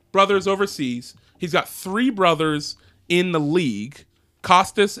 1 brother's overseas. He's got 3 brothers in the league,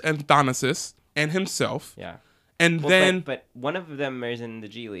 Costas and Thanasis, and himself. Yeah. And Well, then but one of them is in the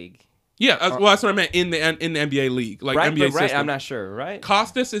G League. yeah, well, that's what I meant in the NBA league, like Right, NBA but right. system. I'm not sure. Right.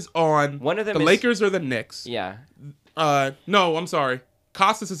 Costas is on One of them the is- Lakers or the Knicks. Yeah. No, I'm sorry.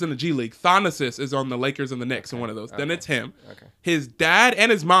 Costas is in the G League. Thanasis is on the Lakers and the Knicks in one of those. Then it's him. Okay. His dad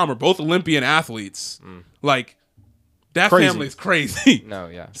and his mom are both Olympian athletes. Like, that Crazy. family is crazy. No.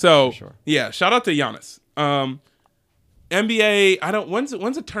 Yeah. So for sure. yeah, shout out to Giannis. NBA. When's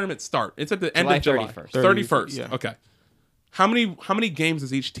the tournament start? It's at the end of July. 31st. 31st. Yeah. Okay. How many games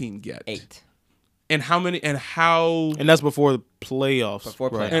does each team get? 8. And how many? And how? And that's before the playoffs. Before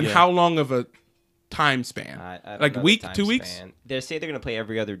playoffs. And yeah. how long of a time span? I don't Like know the week, time 2 weeks? span. They say they're gonna play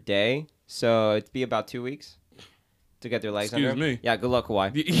every other day, so it'd be about 2 weeks to get their legs Excuse under. me. Yeah, good luck,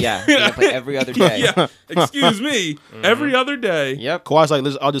 Kawhi. Yeah, they're gonna play every other day. Yeah. Excuse me. Every other day. Yep. Kawhi's like,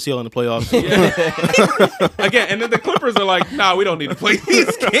 I'll just see y'all in the playoffs. Again, and then the Clippers are like, nah, we don't need to play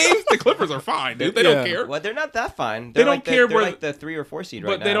these games. The Clippers are fine, dude. They don't Yeah. care. Well, they're not that fine. They They're don't like care They're where- like the 3 or 4 seed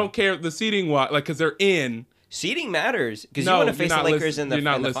right But now. they don't care the seeding wise, like, because they're in. Seeding matters because No, you want to you're face the not Lakers in the, you're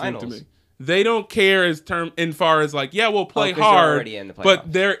not in the listening finals. to me. They don't care as in far as like, yeah, we'll play 'cause they're hard, already in the but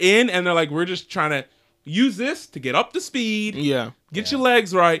playoffs. they're in and they're like, we're just trying to use this to get up to speed, Yeah. get your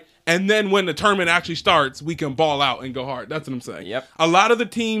legs right, and then when the tournament actually starts, we can ball out and go hard. That's what I'm saying. Yep. A lot of the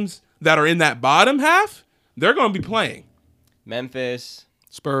teams that are in that bottom half, they're going to be playing. Memphis,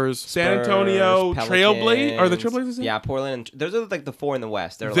 Spurs. San Antonio, Spurs, Trailblazers, are the Pelicans. Trailblazers in? Yeah, Portland. Those are like the 4 in the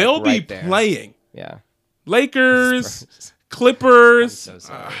West. They're They'll like right be there. playing. Yeah. Lakers, Spurs. Clippers, I'm so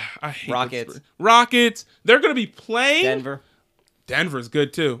sorry. I hate Rockets. the Spurs. Rockets. They're going to be playing. Denver. Denver's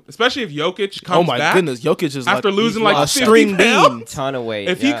good too, especially if Jokic comes Oh my back. goodness, Jokic is After like, losing he's like a 50 string pounds? bean. Ton of weight.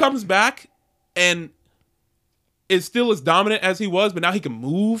 If yeah. he comes back and is still as dominant as he was, but now he can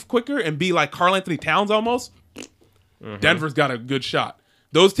move quicker and be like Karl Anthony Towns almost, Denver's got a good shot.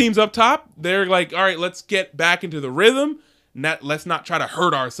 Those teams up top, they're like, all right, let's get back into the rhythm. Let's not try to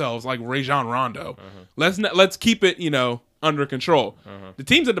hurt ourselves like Rajon Rondo. Let's keep it, under control. The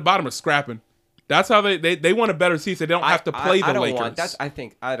teams at the bottom are scrapping. That's how they want a better seat, so they don't have to play I the don't Lakers.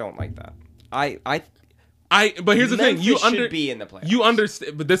 I don't like that. But here's the thing: Memphis you should be in the playoffs. You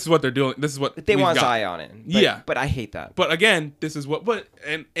understand, but this is what they're doing. This is what They we've want got. Zion in. But, Yeah. But I hate that. But again, this is what. But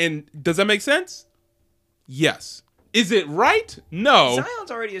and does that make sense? Yes. Is it right? No. Zion's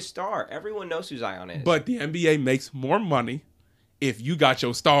already a star. Everyone knows who Zion is. But the NBA makes more money if you got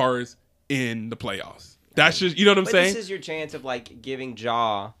your stars in the playoffs. That's just, you know what I'm saying? This is your chance of like giving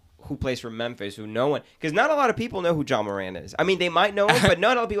Ja, who plays for Memphis, who no one, because not a lot of people know who Ja Morant is. I mean, they might know him, but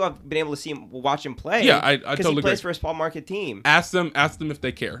not a lot of people have been able to see him, watch him play. Yeah, I because totally he plays agree. for a small market team. Ask them if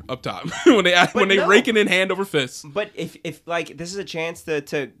they care up top when they no. raking in hand over fist. But if like this is a chance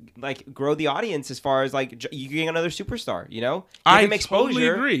to like grow the audience as far as like you getting another superstar, Give I him exposure totally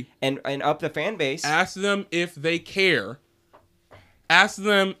agree. and up the fan base. Ask them if they care. Ask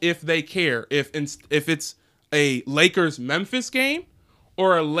them if they care. If it's a Lakers Memphis game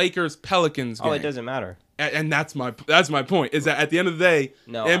or a Lakers Pelicans game. Oh, it doesn't matter. And that's my point. Is that at the end of the day,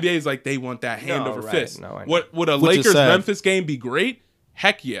 No. the NBA is like they want that hand No, over right. fist. No, I know. Would a Which is Lakers sad. Memphis game be great?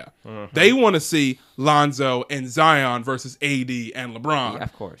 Heck yeah. They want to see Lonzo and Zion versus AD and LeBron. Yeah,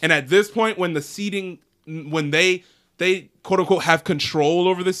 of course. And at this point, when the seeding, when they quote unquote have control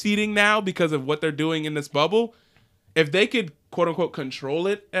over the seeding now because of what they're doing in this bubble, if they could quote unquote control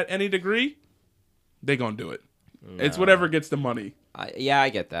it at any degree, they gonna do it. It's whatever gets the money. I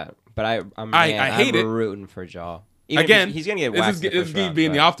get that, but I hate it. rooting for Ja. Even if Again, he's gonna get this waxed. is me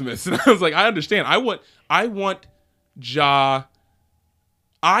being the optimist. And I was like, I understand. I want Ja.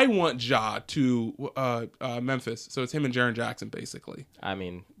 I want Ja to Memphis. So it's him and Jaren Jackson basically. I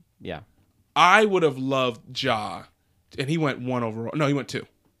mean, yeah, I would have loved Ja, and he went 1 overall. No, he went 2.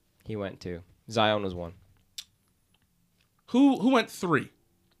 he went 2. Zion was 1. Who went 3?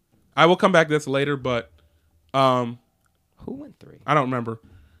 I will come back to this later, but Who went 3? I don't remember.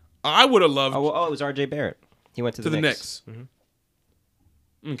 I would have loved Oh, it was R.J. Barrett. He went to to the the Knicks. Knicks.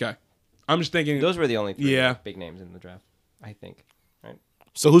 Okay, I'm just thinking. Those were the only 3 Yeah. big names in the draft, I think. Right?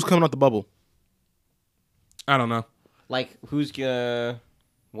 So who's coming out the bubble? I don't know. Like, who's gonna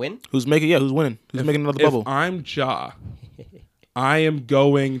win? Who's making? Yeah, who's winning? Who's making another If bubble? I'm Ja, I am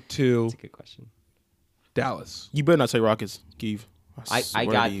going to That's a good question. Dallas. You better not say Rockets, Keith. I swear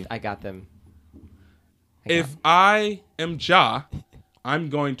to you. got them. If I am Ja, I'm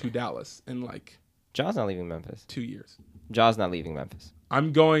going to Dallas in like Ja's not leaving Memphis. 2 years. Ja's not leaving Memphis.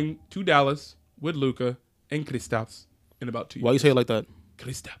 I'm going to Dallas with Luka and Kristaps in about 2 years. Why you say it like that?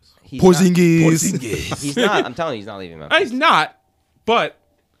 Kristaps. He's Porzingis. Not, he's not. I'm telling you, he's not leaving Memphis. He's not, but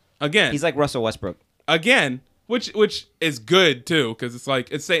again, He's like Russell Westbrook. which is good too, because it's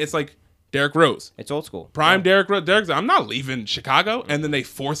like Derrick Rose, It's old school. prime Derrick Rose. I'm not leaving Chicago, and then they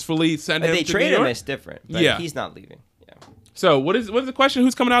forcefully send him They to trade New him. York. It's different. But Yeah. he's not leaving. Yeah. So what is the question?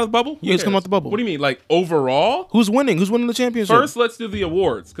 Who's coming out of the bubble? Who Yeah, who's coming cares? out the bubble? What do you mean, like overall? Who's winning? Who's winning the championship? First, let's do the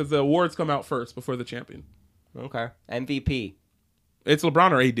awards because the awards come out first before the champion. Okay. MVP. It's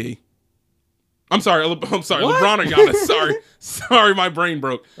LeBron or AD. I'm sorry. LeBron or Giannis. Sorry, my brain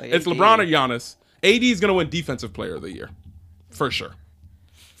broke. Like It's AD. LeBron or Giannis. AD is gonna win Defensive Player of the Year, for sure.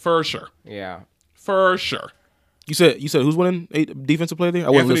 Yeah. For sure. You said who's winning defensive player of the year?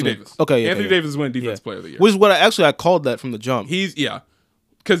 I wasn't Anthony listening. Davis. Okay, Anthony Davis is winning defensive player of the year. Which is what I called that from the jump. He's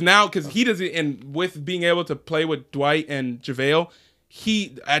because he doesn't, and with being able to play with Dwight and JaVale,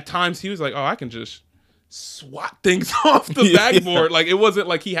 he at times he was like, oh, I can just swat things off the backboard. Like it wasn't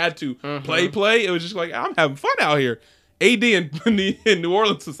like he had to play. It was just like I'm having fun out here. AD in New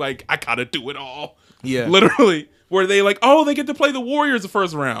Orleans is like I gotta do it all. Yeah, literally. Where they like, oh, they get to play the Warriors the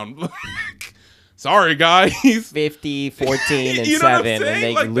first round. Sorry, guys. 50, 14, and 7, and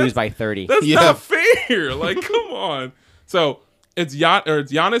they lose by 30. That's not fair. Like, come on. So it's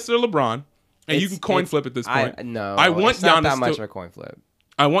Giannis or LeBron, and you can coin flip at this point. I want it's not Giannis that much of a coin flip.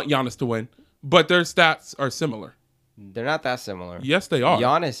 I want Giannis to win, but their stats are similar. They're not that similar. Yes, they are.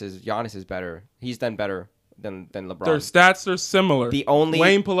 Giannis is better. He's done better than LeBron. Their stats are similar.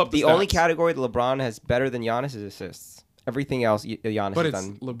 Wayne, pull up the only stats. category that LeBron has better than Giannis is assists. Everything else, Giannis but has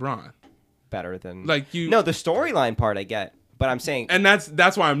it's done LeBron. better than you. No, the storyline part I get, but I'm saying, and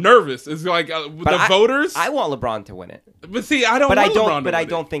that's why I'm nervous. It's like voters. I want LeBron to win it, but see, I don't. But want I don't. LeBron But to I win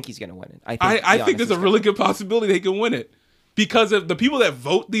don't it. think he's gonna win it. I think there's a really good possibility they can win it. Because of the people that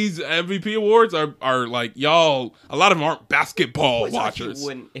vote these MVP awards are like y'all. A lot of them aren't basketball watchers.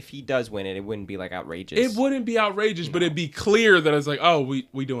 If he does win it, it wouldn't be like outrageous. It wouldn't be outrageous, but it'd be clear that it's like, oh,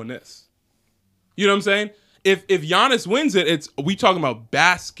 we doing this. You know what I'm saying? If Giannis wins it, we talking about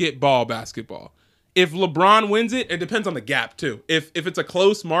basketball. If LeBron wins it, it depends on the gap too. If it's a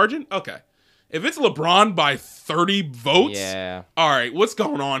close margin, okay. If it's LeBron by 30 votes, all right, what's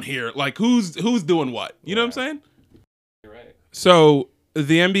going on here? Like who's doing what? You know what I'm saying? You're right. So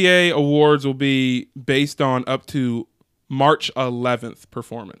the NBA awards will be based on up to March 11th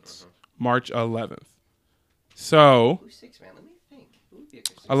performance. March 11th. So Who's 6, man? Let me think. Who would be a good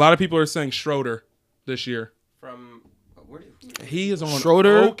 6? a lot of people are saying Schroeder this year. From where? He is on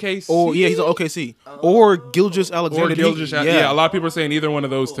Schroeder. OKC. Oh yeah, he's on OKC. Or Gilgeous Alexander. Or Gilgeous. Yeah, a lot of people are saying either one of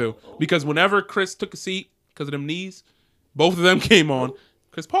those two. Because whenever Chris took a seat because of them knees, both of them came on.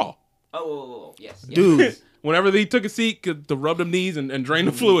 Chris Paul. Oh, yes. Dude. Whenever he took a seat to rub them knees and drain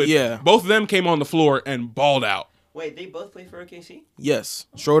the fluid, Yeah. both of them came on the floor and balled out. Wait, they both play for OKC? Yes,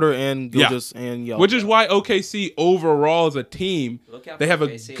 Schroeder and Gilgeous and Yo. Which is why OKC overall as a team, they have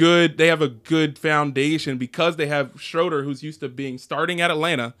a good foundation because they have Schroeder, who's used to being starting at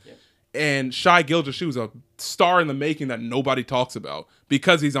Atlanta, and Shai Gilgeous, who's a star in the making that nobody talks about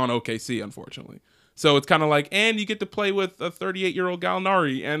because he's on OKC, unfortunately. So it's kind of like, and you get to play with a 38-year-old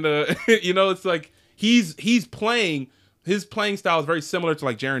Gallinari, and it's like he's playing. His playing style is very similar to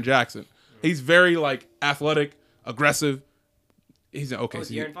like Jaren Jackson. He's very like athletic, aggressive. He's an OKC.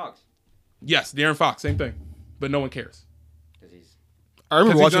 Oh, De'Aaron Fox. Yes, De'Aaron Fox, same thing, but no one cares. I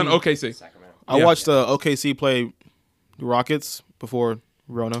remember He's watching on OKC. Sacramento. I watched OKC play the Rockets before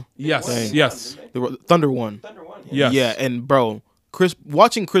Rona. Yes, Dang. yes, The Thunder won. Thunder won. yes. Yeah, and bro,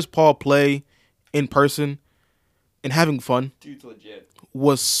 watching Chris Paul play in person and having fun Dude's legit.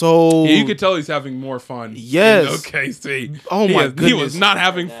 was so. Yeah, you could tell he's having more fun. Yes. in OKC. Oh my He goodness. was not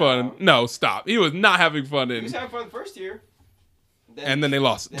having fun. No, stop. He was not having fun He was in. having fun the first year. And then they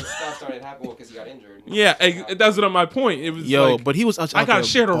lost. Then stuff started happening because he got injured. Yeah, that's what my point. It was Yo, like, but he was. Out I gotta there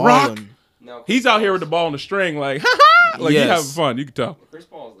share the balling. rock. No, He's out here with the ball on the string, like, ha ha. Like Yes. he's having fun. You can tell. Chris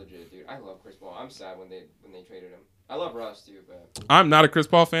Paul is legit, dude. I love Chris Paul. I'm sad when they traded him. I love Russ too, but I'm not a Chris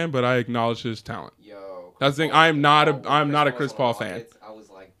Paul fan, but I acknowledge his talent. yo, That's the thing. Paul- I'm not a when Chris was Paul on the fan. Rockets, I was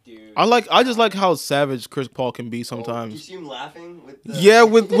like, dude. I just like how savage Chris Paul can be You sometimes. see him laughing with the Yeah,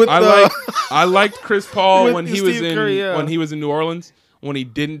 with I liked Chris Paul With when he was Steve Curry, yeah. when he was in New Orleans, when he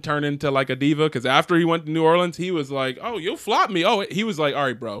didn't turn into like a diva. Because after he went to New Orleans, he was like, "Oh, you'll flop me." Oh, he was like, "All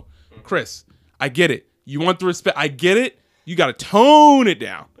right, bro, Chris, I get it. You want the respect. I get it. You got to tone it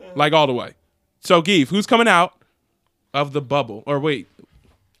down, like all the way." So, Geeve, who's coming out of the bubble? Or wait,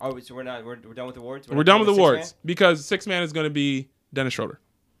 Oh, so we're done with the awards. we're done with the awards because sixth man is going to be Dennis Schroeder.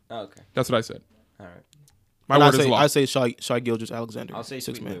 Oh, okay, That's what I said. all right. My And word is law. I say Shai Gilgeous Alexander. I'll say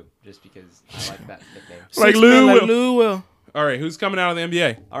six Sweet man. Lou just because I like that nickname. Like Six Lou man, like will. Lou will. All right, who's coming out of the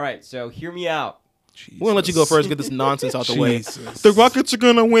NBA? All right, so hear me out. We're gonna let you go first. Get this nonsense out the way. Jesus. The Rockets are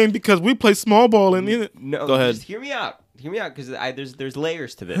gonna win because we play small ball and No, Go ahead. Just hear me out. Hear me out because there's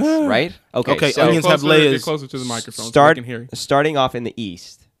layers to this, right? Okay, so onions have Get layers. closer to the microphone so I can hear you. starting off in the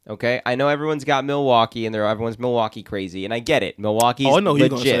East. Okay, I know everyone's got Milwaukee and everyone's Milwaukee crazy, and I get it. Milwaukee's Oh, I know who you're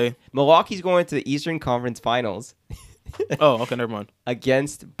legit. gonna say. Milwaukee's going to the Eastern Conference Finals Oh, okay, never mind.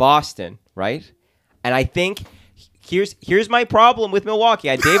 against Boston, right? And I think here's my problem with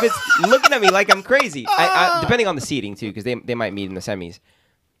Milwaukee. David's looking at me like I'm crazy. Depending on the seeding too, because they might meet in the semis.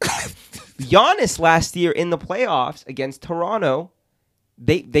 Giannis last year in the playoffs against Toronto,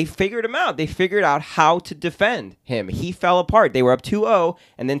 they figured him out. They figured out how to defend him. He fell apart. They were up 2-0,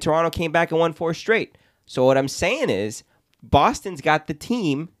 and then Toronto came back and won 4 straight. So what I'm saying is Boston's got the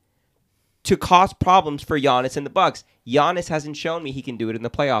team to cause problems for Giannis and the Bucks. Giannis hasn't shown me he can do it in the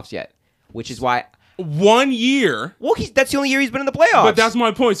playoffs yet, which is why 1 year. Well, that's the only year he's been in the playoffs. But that's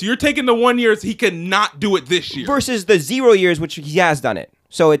my point. So you're taking the 1 year he cannot do it this year. Versus the 0 years, which he has done it.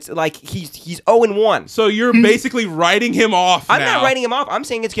 So it's like he's 0-1. So you're basically writing him off I'm now. not writing him off. I'm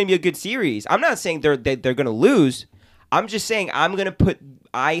saying it's going to be a good series. I'm not saying they're going to lose. I'm just saying I'm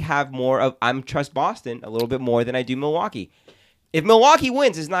trust Boston a little bit more than I do Milwaukee. If Milwaukee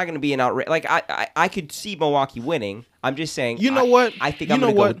wins, it's not going to be an outrage. Like I could see Milwaukee winning. I'm just saying. You know what? I think I'm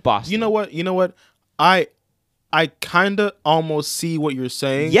going to go with Boston. You know what? I kind of almost see what you're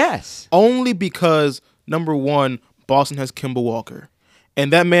saying. Yes. Only because number one, Boston has Kemba Walker,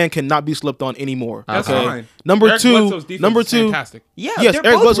 and that man cannot be slept on anymore. That's okay? fine. Number Eric two, Bledsoe's defense is fantastic. Yeah, yes, they're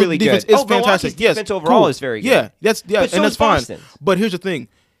Eric both Bledsoe's really defense good. is fantastic. Milwaukee's Yes, defense overall cool. is very good. Yeah, that's But so and is that's fine. Boston. But here's the thing: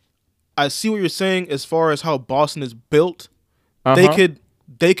 I see what you're saying as far as how Boston is built.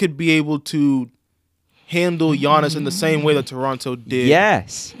 They could be able to handle Giannis in the same way that Toronto did.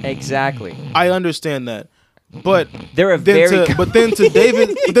 Yes, exactly. I understand that, but They're a then very to, but then to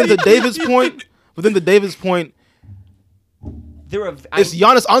David's point, it's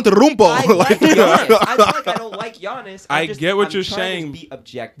Giannis Antetokounmpo. I like Giannis. I feel like I don't like Giannis. I get what you're trying saying, to be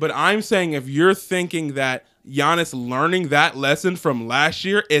objective. but I'm saying if you're thinking that Giannis learning that lesson from last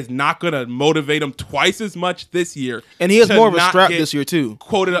year is not going to motivate him twice as much this year, And he has to more of a not strap get this year too.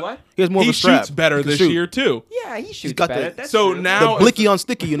 Quoted up. What? He has more of a strap. shoots better He can this shoot. year too. Yeah, he shoots got better. that. That's So true. now- The blicky on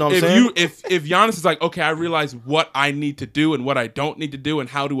sticky, you know what I'm saying? If Giannis is like, okay, I realize what I need to do and what I don't need to do and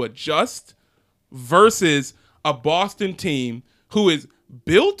how to adjust, versus a Boston team who is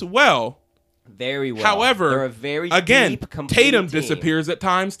built well. very well. However, they're a very again, deep, complete Tatum team. disappears at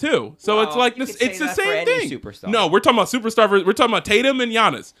times too. So Well, it's like you this. could It's say the that for same any thing. superstar. No, we're talking about superstar. We're talking about Tatum and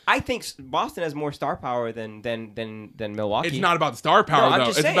Giannis. I think Boston has more star power than Milwaukee. It's not about the star power I'm though.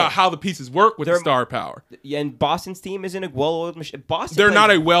 just It's saying. about how the pieces work with the They're- star power. And Boston's team isn't a well-oiled machine. Boston. They're plays-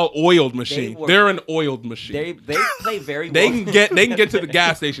 not a well-oiled machine. were- They're an oiled machine. They play very. They well. can get to the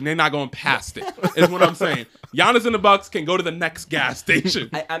gas station. They're not going past it. Is what I'm saying. Giannis and the Bucks can go to the next gas station.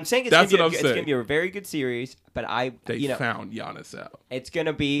 I'm saying it's That's gonna what I'm be it's gonna saying. be a very good series, but They found Giannis out. it's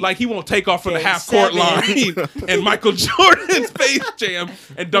gonna be Like he won't take off from the Game half court 7. line and Michael Jordan's Space Jam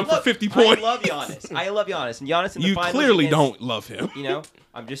and dunk for 50 points. I love Giannis, and Giannis in the You finals. clearly against- don't love him. You know,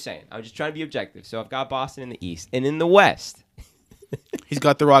 I'm just saying. I'm just trying to be objective. So I've got Boston in the East and in the West. He's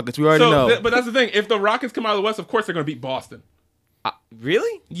got the Rockets. We already know. But that's the thing. If the Rockets come out of the West, of course they're going to beat Boston.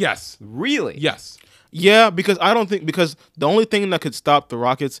 Really? Yes. Really? Yes. Yeah, because the only thing that could stop the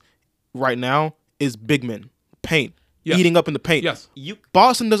Rockets right now is big men, paint, Yes. eating up in the paint. Yes.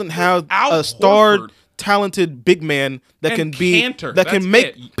 Boston doesn't have Al a starred, Horford. talented big man that And can be Cantor. that That's can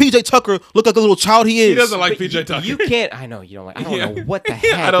make it. PJ Tucker look like the little child he is. He doesn't like But PJ Tucker. You can't. I know you don't like. I don't Yeah. know what the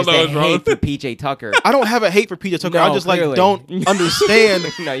heck I don't is know the what's wrong hate with for PJ Tucker. I don't have a hate for PJ Tucker. No, I just clearly. don't understand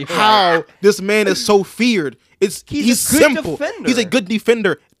No, you're how right. this man is so feared. He's He's a good simple. defender. He's a good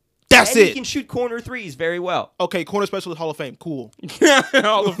defender. That's And it. he can shoot corner threes very well. Okay, corner specialist, Hall of Fame, cool.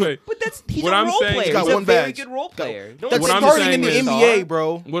 Hall of Fame. But he's What a I'm role saying player. is- He's Got a one very badge. good role player. No That's What I'm starting saying in the is- NBA,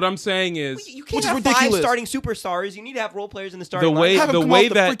 bro. What I'm saying is You Which can't is have ridiculous. 5 starting superstars. You need to have role players in the the starting way lineup. Have him the come way off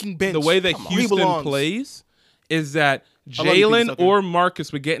the that freaking bench. the way that Come on. He Houston belongs. plays is that I love you, Jalen Tucker. or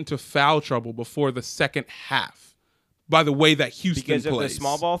Marcus would get into foul trouble before the second half. By the way that Houston Because of plays, the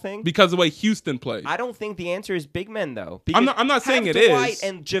small ball thing? because of the way Houston plays. I don't think the answer is big men though. I'm not saying have it Dwight is.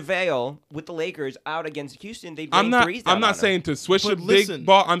 and JaVale with the Lakers out against Houston, they'd I'm rain not. threes down I'm not on them. saying to switch But a big listen.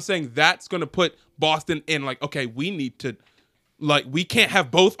 ball. I'm saying that's going to put Boston in like, okay, we need to, like, we can't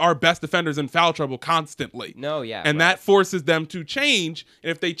have both our best defenders in foul trouble constantly. No, yeah, and right. that forces them to change.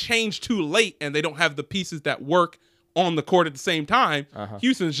 And if they change too late and they don't have the pieces that work on the court at the same time,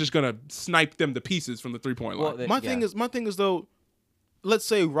 Houston's just going to snipe them to pieces from the 3-point line. Well, My thing is though, let's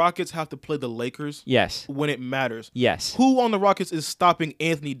say Rockets have to play the Lakers Yes. when it matters. Yes. Who on the Rockets is stopping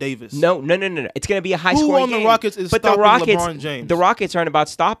Anthony Davis? No. It's going to be a high Who scoring on the game. Rockets is but the stopping Rockets, LeBron James? The Rockets aren't about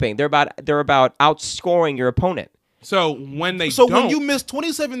stopping. They're about outscoring your opponent. So when they So don't, when you miss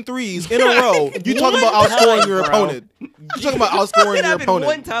 27 threes in a row, you talking about outscoring your bro. opponent. You talking about outscoring It your happened one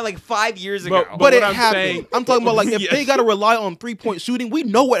opponent. time, like 5 years ago. But But what it I'm happened. saying- I'm talking about like if Yes. they got to rely on 3-point shooting, we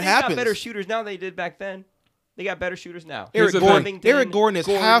know what They got happens. better shooters now than they did back then. They got better shooters now. Here's Eric the Gordon. thing. Eric Gordon is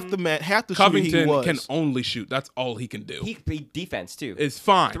half the man, half the shooter he Covington was. can only shoot. That's all he can do. He beat defense too. It's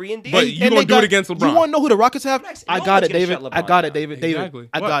fine. 3 and D. But And- you gonna do it against LeBron. You want to know who the Rockets have? Next, I no got one's it, gonna David. shut I LeBron got it, down. David. Exactly.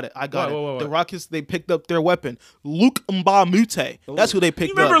 I What? got it. I got What? it. The Rockets, they picked up their weapon, Luke Mbamute. That's who they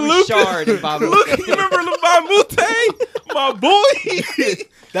picked You remember up. Luke? Richard and Bob Look, you remember LeBron Mute? My boy.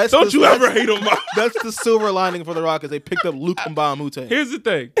 That's Don't the- you ever hate on my. That's the silver lining for the Rockets. They picked up Luke Mbamute. Here's the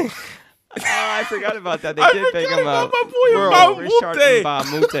thing. Oh, I forgot about that. They I did pick forgot him about up. my boy Bro, Mbamute. Richard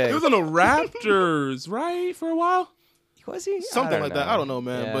Mbamute. He was on the Raptors, right, for a while. Was he? Something like that. I don't know,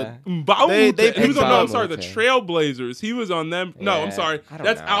 man. Yeah. Mbamute. They He was on. No, I'm Mbamute. sorry, the Trailblazers. He was on them. No, I'm Yeah, sorry. I don't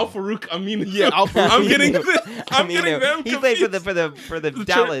That's know. Al Farouk. I mean, Yeah, Al Farouk I'm getting. Aminu. I'm getting them. He played confused. for the The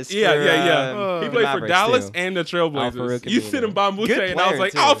Dallas. Yeah, for, yeah. He the played for Mavericks, Dallas too. and the Al Trailblazers. Farouk You said Aminu. Mbamute, Good and I was player,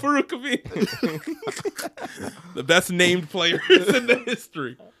 like, too. Al Farouk Aminu. The best named players in the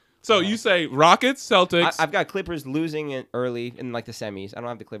history. So you say Rockets, Celtics. I've got Clippers losing it early in like the semis. I don't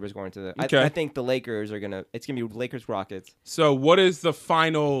have the Clippers going to the. Okay. I think the Lakers are gonna. It's gonna be Lakers Rockets. So what is the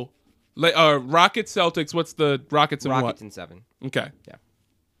final? Rockets, Celtics. What's the Rockets and Rockets what? in 7. Okay.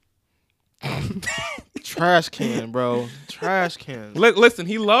 Trash can, bro. Trash can. Listen,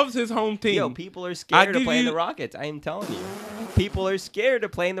 he loves his home team. Yo, people are scared to give play in you- the Rockets. I am telling you, people are scared to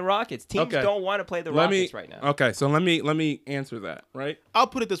play in the Rockets. Teams Okay. don't want to play the let Rockets me. right now. Okay, so let me answer that. Right. I'll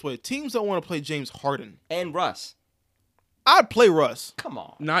put it this way: teams don't want to play James Harden. And Russ, I'd play Russ. come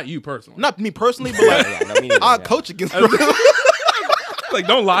on. Not you personally. Not me personally, but like, Yeah, no, me neither, I'll yeah. coach against Russ. Like,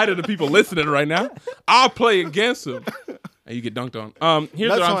 don't lie to the people listening right now. I'll play against him, and you get dunked on. Here's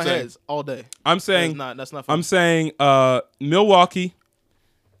That's what I'm on saying. heads all day. I'm saying. That's not. I'm saying Milwaukee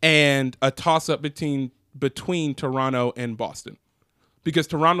and a toss up between Toronto and Boston. Because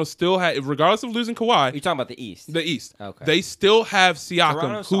Toronto still had, regardless of losing Kawhi, You're talking about the East. the East, Okay. they still have Siakam,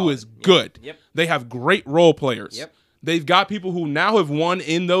 Toronto's who solid. is good. Yep. They have great role players. Yep. They've got people who now have won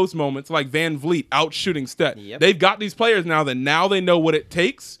in those moments, like Van Vliet out shooting Steph. Yep. They've got these players now that now they know what it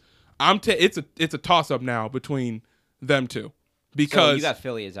takes. It's a toss up now between them two, So because you got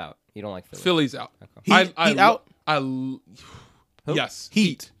Philly is out. You don't like Philly. Philly's out. Heat out? Yes,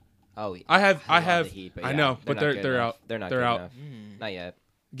 Heat. Oh, I have love the Heat, but I yeah, know, but not they're good they're enough. out. They're not They're good out. enough. Not yet.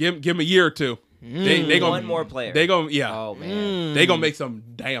 Give them a year or two. They gonna One more player. They gonna Oh man. they gonna make some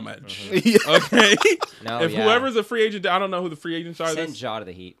damage. Yeah. Okay. No, If yeah. whoever's a free agent, I don't know who the free agents are. Send This Ja to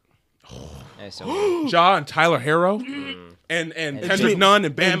the Heat. That's so Ja and Tyler Harrow and Kendrick Jimmy- Nunn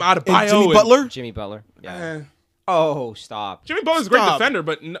and Bam Adebayo And Jimmy Butler. Jimmy Butler. Yeah. Eh. Oh, stop. Jimmy Butler's a great Stop. defender,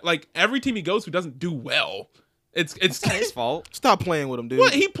 but like every team he goes to doesn't do well. It's It's not his fault. Stop playing with him, dude.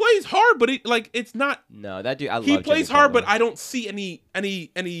 Well, he plays hard, but it's not. No, that dude. I love. He plays Jimmy hard, Butler. but I don't see any.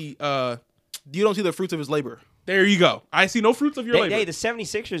 You don't see the fruits of his labor. There you go. I see no fruits of your labor. Hey, the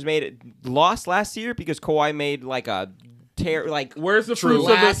 76ers lost last year because Kawhi made like a tear. Like Where's the True. fruits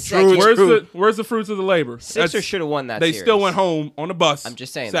of Last the second. Where's the fruits of the labor? Sixers should have won that. They series. still went home on a bus. I'm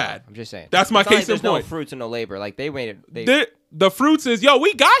just saying. Sad. Though. I'm just saying. That's my It's not case in like there's point. no fruits and no labor. Like they made it. The fruits is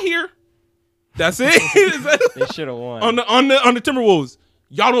we got here. That's it. They should have won. on the Timberwolves,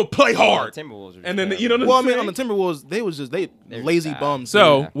 y'all don't play hard. Timberwolves. Are And then terrible. you know what I'm Well, I mean, saying? on the Timberwolves, they was just They're lazy bad. bums.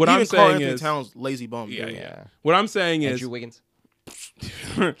 So dude. what Even I'm Karl saying Anthony is, Towns lazy bum. yeah, dude. yeah. What I'm saying is, Andrew Wiggins.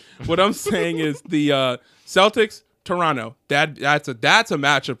 what I'm saying is the Celtics, Toronto. That's a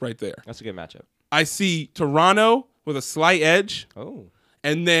matchup right there. That's a good matchup. I see Toronto with a slight edge, Oh.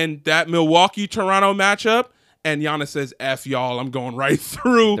 and then that Milwaukee Toronto matchup. And Giannis says, "F y'all, I'm going right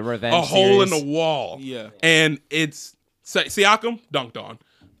through The revenge a hole in series. the wall." Yeah. And it's Siakam dunked on.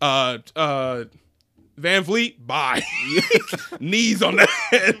 Van Vliet, bye. Knees on the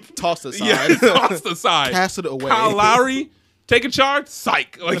head. Tossed aside. Yeah, tossed aside. Cast it away. Kyle Lowry, take a charge,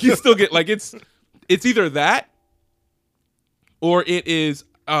 psych. Like you still get it's either that or it is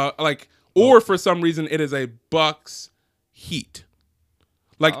or for some reason it is a Bucks Heat.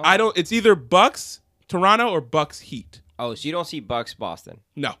 Like it's either Bucks Toronto or Bucks Heat. Oh, so you don't see Bucks Boston?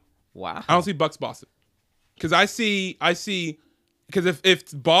 No. Wow. I don't see Bucks Boston. Because I see because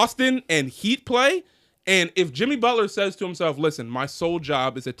if Boston and Heat play, and if Jimmy Butler says to himself, listen, my sole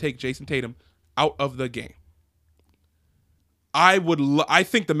job is to take Jason Tatum out of the game, I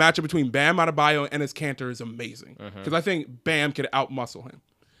think the matchup between Bam Adebayo and his Cantor is amazing. Because I think Bam could outmuscle him.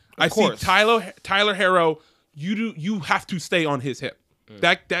 I see course. Tyler Harrow, you have to stay on his hip.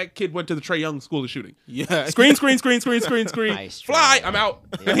 That kid went to the Trae Young School of Shooting. Yeah. Screen. Nice Fly, try. I'm out.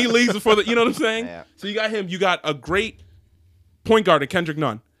 And he leaves before you know what I'm saying? Yeah. So you got him. You got a great point guard in Kendrick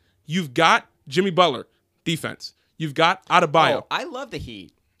Nunn. You've got Jimmy Butler, defense. You've got Adebayo. Oh, I love the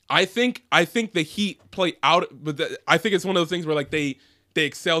Heat. I think the Heat play out, but I think it's one of those things where like they they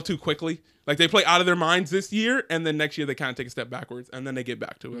excel too quickly. Like they play out of their minds this year, and then next year they kind of take a step backwards, and then they get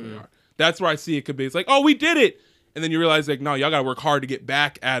back to where they are. That's where I see it could be. It's like, oh, we did it, and then you realize like, no, y'all got to work hard to get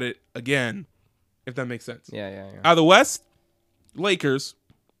back at it again, if that makes sense. Yeah. Out of the West, Lakers.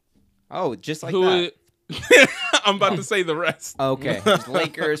 Oh, just like Who? that. I'm about to say the rest. Okay. Just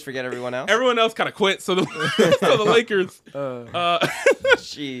Lakers, forget everyone else. Everyone else kind of quit, so the so the Lakers.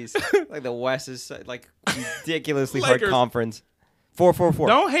 Jeez. Like the West is like ridiculously hard Lakers. conference. 4-4-4.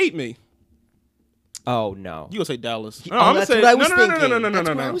 Don't hate me. Oh no. You gonna say Dallas? No, I'm that's saying what I was no. thinking. That's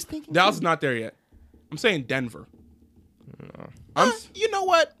No. what I was thinking, Dallas too. is not there yet. I'm saying Denver. You know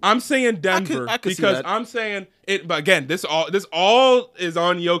what? I'm saying Denver I could see because that. I'm saying it. But again, this all is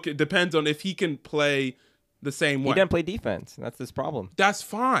on Jokic. It depends on if he can play the same He way. doesn't play defense. That's this problem. That's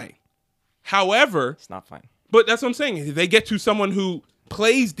fine. However, It's not fine. but that's what I'm saying. If they get to someone who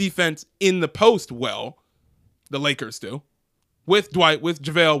plays defense in the post well, the Lakers do, with Dwight, with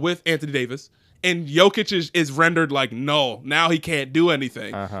JaVale, with Anthony Davis, and Jokic is rendered like null. Now he can't do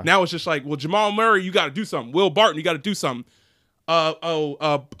anything. Now it's just like, well, Jamal Murray, you got to do something. Will Barton, you got to do something.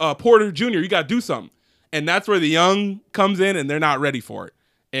 Porter Jr., you got to do something. And that's where the young comes in, and they're not ready for it.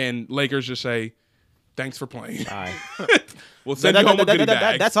 And Lakers just say, thanks for playing. All right. We'll send you home with goodie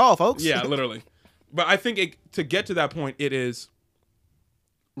bags. That's all, folks. Yeah, literally. But I think to get to that point, it is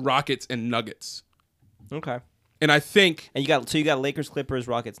Rockets and Nuggets. Okay. And I think, And you got Lakers, Clippers,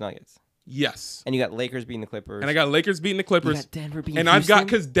 Rockets, Nuggets. yes. And you got Lakers beating the Clippers. And I got Lakers beating the Clippers. You got Denver beating and I've got,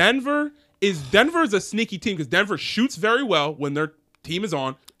 Houston? because Denver is a sneaky team because Denver shoots very well when their team is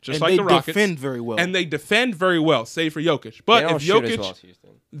on, just And like they the Rockets. defend very well. And they defend very well, save for Jokic. They But don't if shoot as Jokic, well as Houston.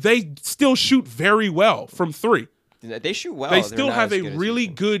 they still shoot very well from three. They shoot well. They They're still not have as a good as really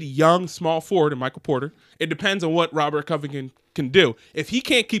Houston. good young small forward in Michael Porter. It depends on what Robert Covington can do. If he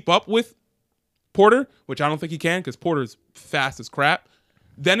can't keep up with Porter, which I don't think he can because Porter's fast as crap,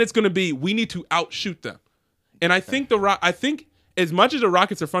 then it's going to be we need to outshoot them. And I think I think as much as the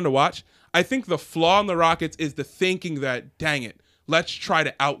Rockets are fun to watch, I think the flaw in the Rockets is the thinking that, dang it, let's try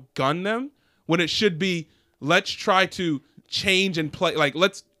to outgun them when it should be let's try to change and play. Like,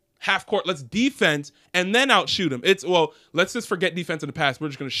 let's half court, let's defense and then outshoot them. It's, well, let's just forget defense in the past. We're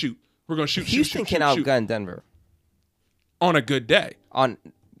just going to shoot. We're going to shoot, Houston shoot can outgun Denver on a good day. on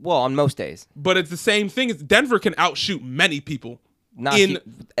most days. But it's the same thing as Denver can outshoot many people. Not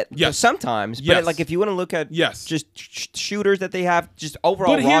Yes. sometimes, but Yes. like if you want to look at Yes. just shooters that they have, just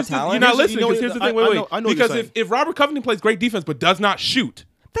overall But raw here's talent. you're not listening you know, because here's the thing. I Wait. know what you're Because saying. if Robert Covington plays great defense but does not shoot,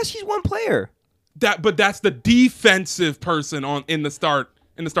 He's one player. that's the defensive person in the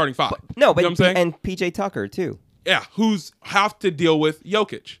starting five. No, You but know what I'm saying? and PJ Tucker too. Yeah, who's have to deal with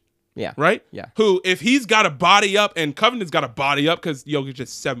Jokic, Yeah. right? Yeah. Who, if he's got a body up and Covington's got a body up because Jokic is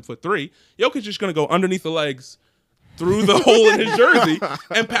 7'3", Jokic is just gonna go underneath the legs, through the hole in his jersey,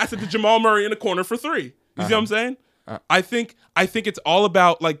 and pass it to Jamal Murray in the corner for three. You see what I'm saying? I think it's all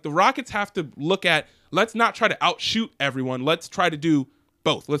about, like, the Rockets have to look at, let's not try to outshoot everyone. Let's try to do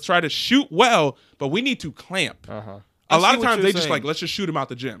both. Let's try to shoot well, but we need to clamp. A lot see of what times you're they just saying. like, let's just shoot him out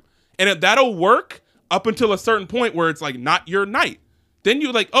the gym. And that'll work up until a certain point where it's like not your night. Then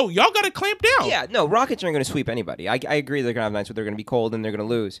you're like, oh, y'all got to clamp down. Yeah, no, Rockets aren't going to sweep anybody. I agree they're going to have nights where they're going to be cold and they're going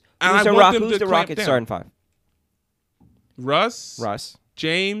to lose. And Who's I the, want them who's to the clamp Rockets down. starting five? Russ,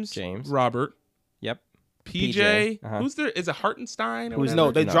 James, Robert, Yep. PJ. Uh-huh. Who's there? Is it Hartenstein? Or Who's whatever?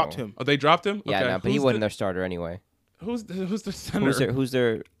 no, they No. dropped him. Oh, they dropped him? Yeah, Okay. no, but he Who's wasn't the- their starter anyway. Who's the center? Who's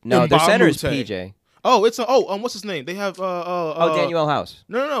their no, their center is Mbamute. PJ. Oh, it's what's his name? They have Daniel House.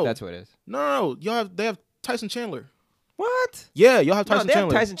 No. That's what it is. No. They have Tyson Chandler. What? Yeah, y'all have No, Tyson they have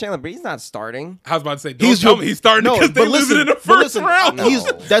Chandler. Tyson Chandler, but he's not starting. I was about to say, don't tell me he's starting because they lose it in the first round. No.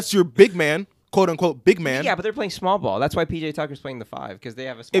 That's your big man, quote unquote big man. Yeah, but they're playing small ball. That's why PJ Tucker's playing the five because they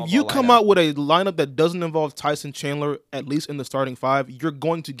have a small If you ball come lineup. out with a lineup that doesn't involve Tyson Chandler, at least in the starting five, you're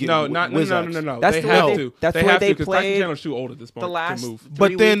going to get No. Wizards. That's They the way have they- to. that's They the way have they to because Tyson played Chandler's too old at this point the last to move.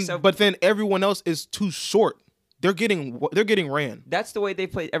 3 weeks of- But then everyone else is too short. They're getting ran. That's the way they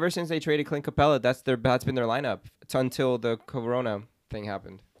played ever since they traded Clint Capella. That's been their lineup. It's until the Corona thing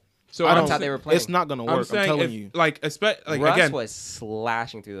happened. So I I'm don't. how they were playing. It's not gonna I'm work. I'm saying, telling you. like Russ again, was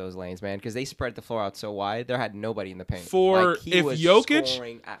slashing through those lanes, man, because they spread the floor out so wide. There had nobody in the paint. for Like, he if was Jokic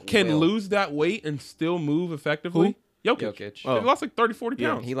scoring at can will. lose that weight and still move effectively, Jokic. Jokic. He lost like 30, 40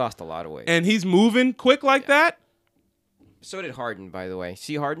 Yeah, pounds. he lost a lot of weight. And he's moving quick like that. So did Harden, by the way.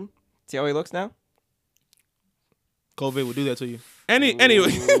 See Harden? See how he looks now? COVID will do that to you.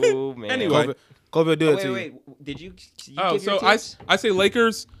 Anyway. Ooh, man. Anyway. COVID will do Oh, that to you. wait. Did you Oh, give your so teams? I say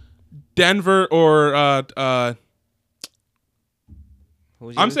Lakers, Denver, or Who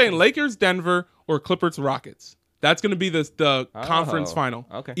was I'm yours? saying Lakers, Denver, or Clippers, Rockets. That's going to be the conference final.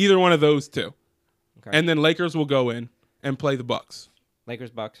 Okay. Either one of those two. Okay. And then Lakers will go in and play the Bucks.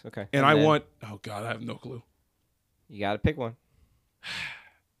 Lakers, Bucks. Okay. And then oh God, I have no clue. You got to pick one.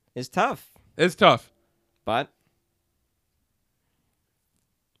 It's tough, It's tough. but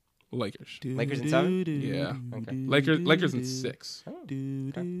Lakers. Lakers in 7? Yeah. Okay. Lakers in 6. Oh,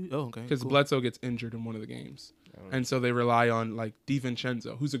 okay. Because Cool. Bledsoe gets injured in one of the games. And so they rely on like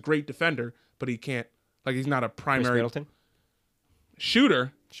DiVincenzo, who's a great defender, but he can't he's not a Chris primary Middleton,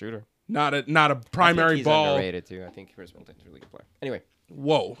 shooter, not a I primary think he's ball. underrated too. I think Chris Middleton's a really good player. Anyway,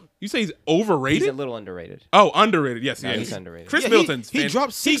 Whoa. You say he's he's overrated? a little underrated. Oh, underrated. Yes, No, he he's is. underrated. Chris Yeah, Middleton's he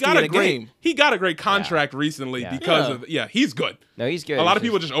dropped 60 got in a a great game. he got a great contract recently Yeah. because Yeah. of he's good. No, he's good. A lot He's of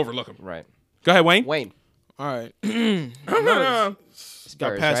people just overlook him. right. Go ahead, Wayne. Wayne, All right. Got Got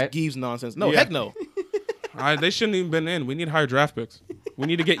Spurs, past right? Gives nonsense. No, Yeah. heck no. They shouldn't even been in. We need higher draft picks. We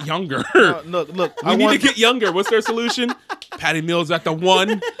need to get younger. Look. We need to get younger. What's their solution? Patty Mills at the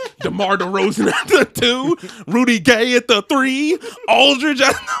 1, DeMar DeRozan at the 2, Rudy Gay at the 3, Aldridge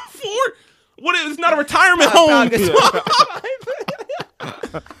at the 4. What? It's not a retirement home.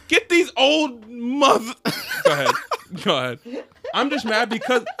 Get these old mother. Go ahead. I'm just mad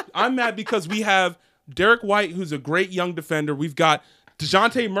because we have Derek White, who's a great young defender. We've got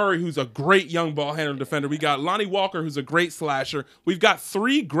DeJounte Murray, who's a great young ball handler defender. We got Lonnie Walker, who's a great slasher. We've got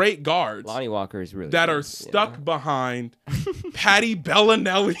 3 great guards Lonnie Walker is really that good, are stuck behind Patty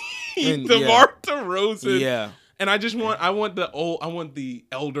Bellinelli, And, DeMar DeRozan. Yeah. And I want the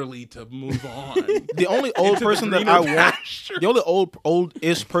elderly to move on. The only old Into the person that greener I want, pasture. the only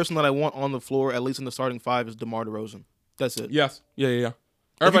old-ish person that I want on the floor, at least in the starting 5, is DeMar DeRozan. That's it. Yes. Yeah.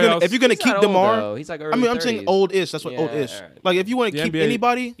 If you're gonna keep not old, DeMar, though. He's like early I mean, I'm saying 30s. old-ish. That's what Yeah, old-ish. alright. Like if you want The to keep NBA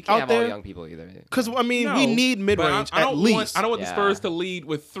anybody You can't out have all there, young people either. because I mean, No, we need but mid-range I at don't least. I don't want the Yeah. Spurs to lead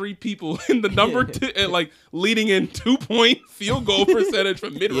with 3 people in the number 2, like leading in 2-point field goal percentage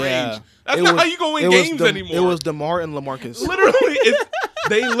from mid range. Yeah. That's It not was- how you go win it was games anymore. It was DeMar and LaMarcus. literally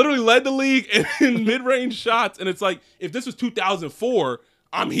they literally led the league in mid range shots, and it's like if this was 2004,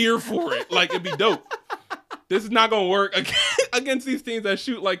 I'm here for it. Like it'd be dope. This is not gonna work against these teams that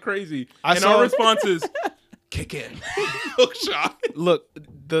shoot like crazy. Our response is kick in, hook shot. Look,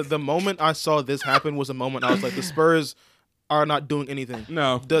 the moment I saw this happen was the moment I was like, the Spurs are not doing anything.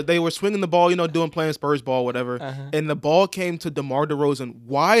 No. They were swinging the ball, playing Spurs ball, whatever. And the ball came to DeMar DeRozan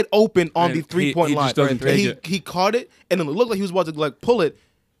wide open on And the 3-point he line. just doesn't take it. He caught it, and it looked like he was about to pull it,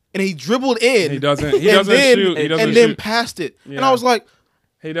 and he dribbled in. He doesn't and shoot. He doesn't and then shoot. passed it. And Yeah. I was like,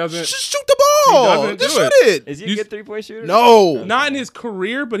 He doesn't. just shoot the ball. doesn't Just do shoot it. Is he a good 3-point shooter? No. Not in his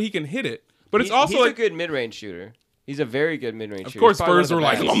career, but he can hit it. But it's also he's like, a good mid-range shooter. He's a very good mid-range shooter. of course, He's probably Spurs were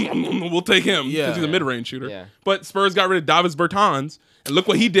one of like, the best. we'll take him because Yeah. he's a mid-range shooter. Yeah. But Spurs got rid of Davis Bertans, and look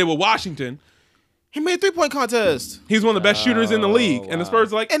what he did with Washington. He made a 3-point contest. He's one of the best shooters in the league, and the wow.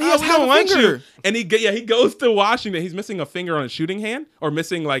 Spurs are like, And he has we half don't a want finger. you. And he goes to Washington. He's missing a finger on his shooting hand, or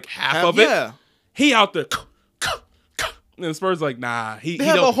missing like half of it. Yeah. He out there, and the Spurs like, nah. He They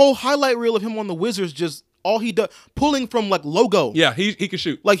have don't- a whole highlight reel of him on the Wizards, just all he does, pulling from logo. Yeah, he can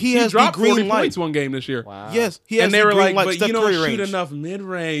shoot. Like, he has the dropped green 40 light. points one game this year. Wow. Yes, he has And they the were green like, light, but Steph you don't Curry shoot range. enough mid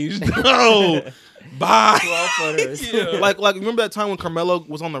range. No, bye. 12-footers. Yeah. Like remember that time when Carmelo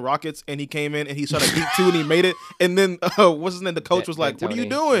was on the Rockets and he came in and he shot a deep 2 and he made it, and then what's his name? The coach was like, "What are you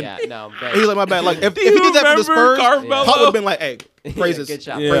doing?" Yeah, no. And he's like, "My bad." Like if Do he you did that for the remember Spurs, Carmelo? Pop would have been like, "Hey, praises, good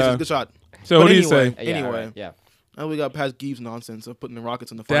shot. Yeah. praises, good shot." So But what do you anyway, say? Yeah, Anyway, right, yeah. and we got past Gives nonsense of putting the Rockets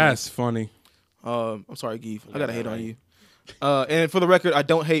in the That's finals. funny. I'm sorry, Give. I gotta hate on you. And for the record, I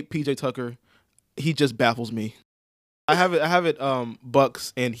don't hate PJ Tucker. He just baffles me. I have it.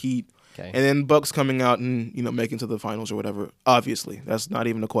 Bucks and Heat. Okay. And then Bucks coming out and making to the finals or whatever. Obviously, that's not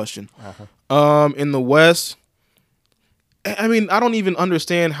even a question. In the West, I mean, I don't even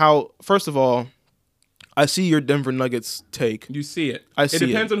understand how. First of all, I see your Denver Nuggets take. You see it. I see it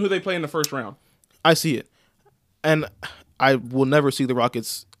depends on who they play in the first round. I see it, and I will never see the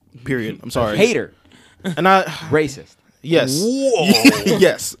Rockets. Period. I'm sorry. Hater. And I Racist. yes. Whoa.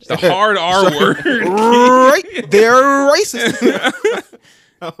 Yes. The hard R word. Right. They're racist.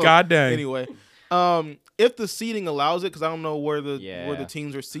 God dang. Anyway, if the seeding allows it, because I don't know where the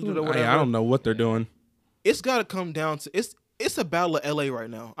teams are seeded or whatever. I don't know what they're doing. It's got to come down to it's a battle of LA right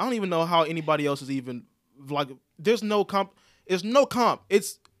now. I don't even know how anybody else is even like. There's no comp. There's no comp.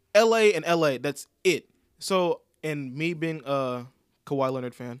 It's LA and LA. That's it. So, and me being a Kawhi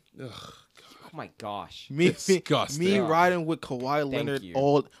Leonard fan, Oh my gosh. Disgusting. me riding with Kawhi Leonard you.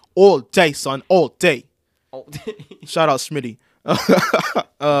 all day, son, all day. Oh. Shout out Smitty.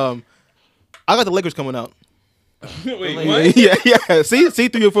 I got the Lakers coming out. Wait, what? yeah. See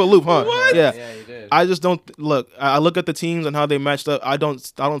through you for a loop, huh? What? Yeah. Yeah, you did. I just don't look. I look at the teams and how they matched up. I don't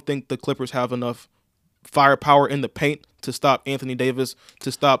think the Clippers have enough firepower in the paint to stop Anthony Davis,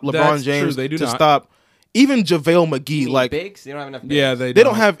 to stop LeBron That's James, true. They do to not. stop even JaVale McGee. You mean Like bigs? They don't have enough bigs. Yeah, they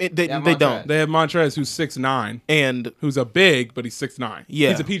don't have they Yeah, they don't. Montrezl. They have Montrez, who's 6'9", And who's a big, but he's 6'9". Yeah.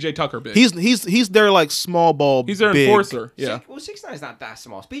 He's a PJ Tucker big. he's their like small ball. He's their big. enforcer. Yeah. 6'9" is not that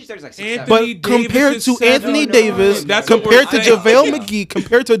small. Speech 30 is like 6'7". Anthony But compared Davis to is 7'9". Anthony Davis, That's what compared to we're saying. JaVale McGee,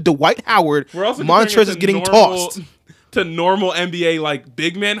 compared to Dwight Howard, We're also comparing Montrez it is to getting normal- tossed. to normal NBA like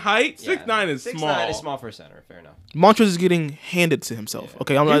big man height. Yeah. 6'9" is 6'9" small. is small for a center. Fair enough. Montrez is getting handed to himself.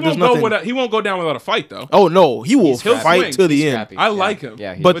 Okay, I'm He not. There's won't, nothing. he won't go down without a fight though. Oh no, he will He'll fight swing. to the He's end. scrappy. I Yeah. like him.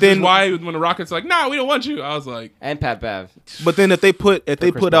 Yeah, he's But Which then- is why when the Rockets like, nah, we don't want you. I was like, and Pat Bev. But then if they put Chris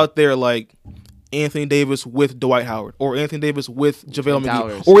put Paul. out there like Anthony Davis with Dwight Howard, or Anthony Davis with JaVale And McGee,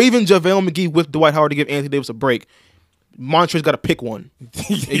 Towers. or even JaVale McGee with Dwight Howard to give Anthony Davis a break, Montrez got to pick one.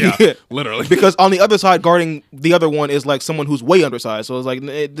 yeah, literally. Because on the other side, guarding the other one is like someone who's way undersized. So it's like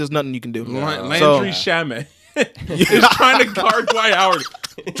there's nothing you can do. Landry Shamet is trying to guard Dwight Howard.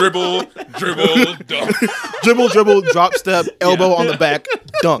 Dribble, dunk. Dribble, drop step, elbow on the back,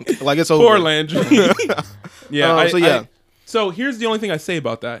 dunk. Like it's over. Poor Landry. yeah. So here's the only thing I say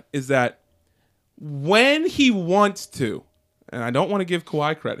about that is that when he wants to, and I don't want to give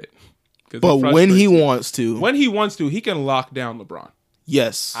Kawhi credit, 'cause it But when he frustrates me. wants to, he can lock down LeBron.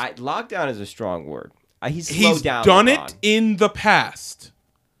 yes. Lockdown is a strong word. He's slowed He's down. done LeBron. it in the past.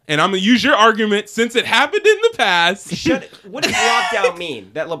 And I'm going to use your argument since it happened in the past. What does lockdown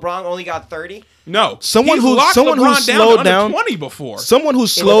mean? That LeBron only got 30? No. Someone He's who's- locked someone LeBron who's down slowed to under down- 20 before. Someone who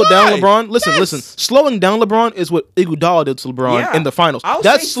slowed down Why? LeBron. Listen. Yes. Slowing down LeBron is what Iguodala did to LeBron in the finals. I'll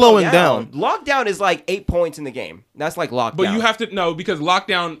That's say slow slowing down. Lockdown is like 8 points in the game. That's like lockdown. But you have to know because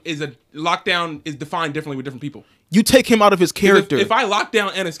lockdown is defined differently with different people. You take him out of his 'Cause character. If I lock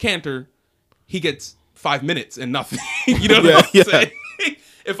down Enes Kanter, he gets 5 minutes and nothing. You know Yeah, what I'm yeah. saying?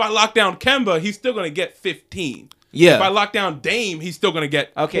 If I lock down Kemba, he's still going to get 15. Yeah. If I lock down Dame, he's still going to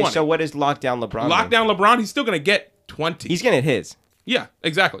get 20. Okay, so what is lockdown LeBron? Lock down LeBron, he's still going to get 20. He's going to hit his. Yeah,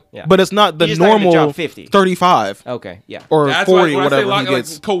 exactly. Yeah. but it's not the He's just not gonna normal drop 50. 35 Okay, yeah. or That's 40, why when I say whatever lock, he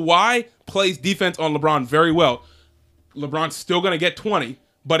gets. like, Kawhi plays defense on LeBron very well. LeBron's still going to get 20,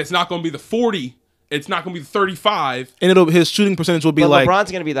 but it's not going to be the 40. It's not going to be the 35. And his shooting percentage will be But like.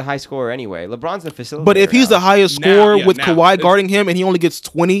 LeBron's going to be the high scorer anyway. LeBron's the facilitator. But if he's the highest Now, scorer yeah, with now. Kawhi It's- guarding him and he only gets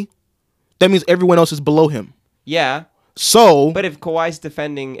 20, that means everyone else is below him. Yeah. So But if Kawhi's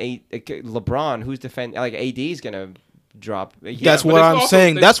defending LeBron, who's defending... Like, AD's going to drop. that's but what it's I'm also-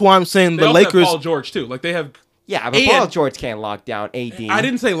 saying. they- That's why I'm saying They the also have Lakers. Paul George, too. Like, they have... Yeah, but And- Paul George can't lock down AD. I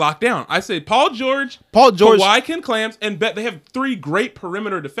didn't say lockdown. I said Paul George, George- Kawhi can clamps, and they have 3 great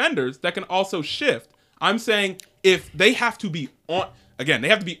perimeter defenders that can also shift. I'm saying if they have to be on... Again, they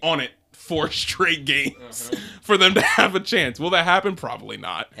have to be on it 4 straight games for them to have a chance. Will that happen? Probably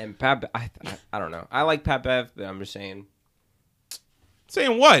not. And Pat... I don't know. I like Pat Bev, but I'm just saying...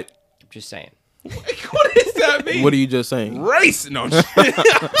 Saying what? Just saying. What does that mean? What are you just saying? Race? No. I'm just-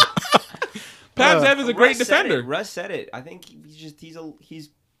 Pat Bev is a great Russ said defender. it. Russ said it. I think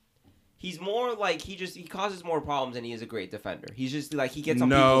he's more like he causes more problems than he is a great defender. He's just like he gets on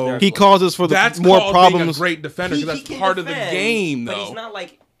No. people's nerves. He causes for the That's more called problems. being a great defender He because that's can part of the defend, game, though. But he's not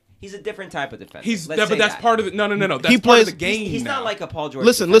like he's a different type of defender. He's Let's say but that's that. part of it. No. That's He part of plays- the game. He's now. not like a Paul George.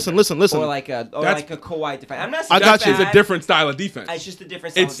 Listen. defender. Or like a That's- Kawhi defender. I'm not I saying got that's you. It's a bad. different style of defense. It's just a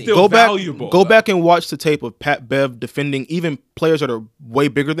different style It's of still defense. Go back. valuable, Go though. back and watch the tape of Pat Bev defending even players that are way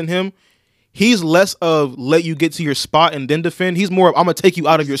bigger than him. He's less of let you get to your spot and then defend. He's more of I'm gonna take you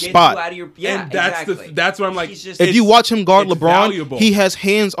out of your Gets spot. you out of your, yeah, And that's exactly. that's what I'm like. He's just- If you watch him guard it's LeBron, valuable. he has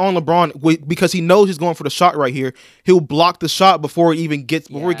hands on LeBron because he knows he's going for the shot right here. He'll block the shot before it even gets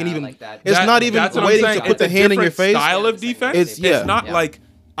before he can Yeah, even. like that. It's not even that's what I'm waiting saying. to put It's the a hand in your different face. Style of Yeah, defense. It's- yeah. not Yeah. like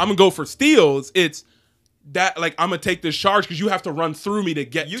I'm gonna go for steals. It's that like I'm gonna take this charge because you have to run through me to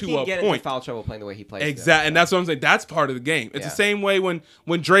get You to can a get into point. foul trouble playing the way he plays. Exactly, and that's what I'm saying. That's part of the game. It's Yeah. the same way when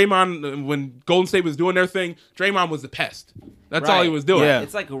Draymond, when Golden State was doing their thing, Draymond was the pest. That's all he was doing. Yeah.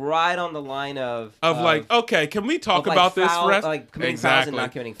 It's like right on the line of Like, okay, can we talk of, like, about this foul- for us? like, committing fouls and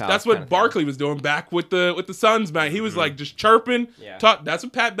not committing fouls That's kind what of thing. Barkley was doing back with the Suns, man. He was like just chirping. Yeah. That's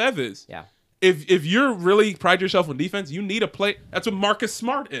what Pat Bev is. Yeah. If you're really pride yourself on defense, you need a play. That's what Marcus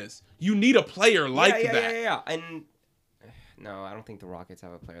Smart is. You need a player like yeah, that. Yeah. And no, I don't think the Rockets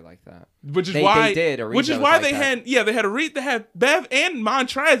have a player like that. Which is They why did. Ariza Which is was why like they that. had they had Bev and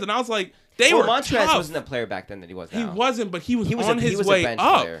Montrez, and I was like, they Well, were Montrez tough. wasn't a player back then that he was He now. wasn't, but he was He was on a, his he was way a bench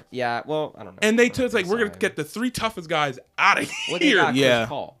up. player. Yeah. Well, I don't know. And they I don't took like think we're gonna so. get the 3 toughest guys out of Well, they here. got Chris Yeah.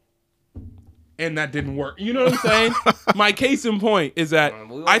 Paul. and that didn't work. You know what I'm saying? My case in point is that We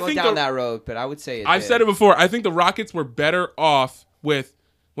won't I go think down that road, but I would say I've said it before. I think the Rockets were better off with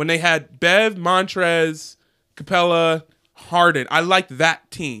when they had Bev, Montrez, Capella, Harden. I liked that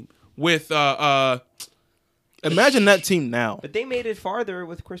team with Imagine that team now. But they made it farther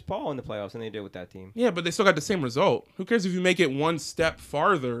with Chris Paul in the playoffs than they did with that team. yeah, but they still got the same result. Who cares if you make it one step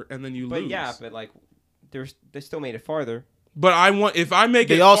farther and then you But lose? yeah, but like they still made it farther. But I want if I make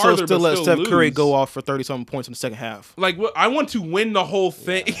They it also farther, still but let still Steph Curry lose, go off for 30-something points in the second half. Like I want to win the whole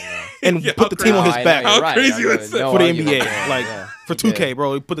thing And Yeah, put the team on his I know, back. you're How right. crazy I know, was that? no For the argument NBA. there, Like, yeah. for He 2K, did.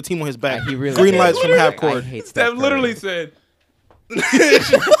 bro. He put the team on his back. He really Green did. lights from half I court. hate Steph Curry. literally said.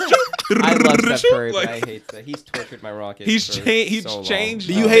 I love Steph Curry, but Like, I hate that. He's tortured my Rockets. He's for he's so long. changed.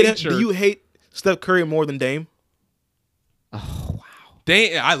 Do you hate him? nature. Do you hate Steph Curry more than Dame?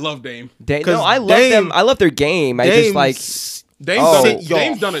 Dame, I love Dame. No, 'Cause I love Dame- them. I love their game. I just like. Dame's, Oh. done, it, Yo,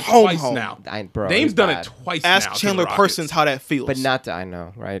 Dame's done it home, twice home. now. Bro, Dame's it's done bad. it twice Ask now. to Chandler the Rockets. Parsons how that feels. But not to I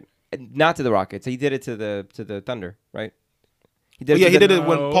know, right? Not to the Rockets. He did it to the Thunder, right? He did. Yeah, he to the- did it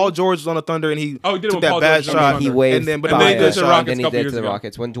when No. Paul George was on the Thunder and he Oh, he did it took when that Paul bad George was on the shot. Thunder. He waved. And then, but And not then he that did the shot. Rockets Then he couple did it years to the ago.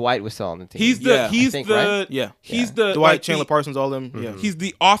 Rockets when Dwight was still on the team. He's the Yeah. he's I think, the right? Yeah. he's the Dwight, like, Chandler Parsons, all them. Yeah. He's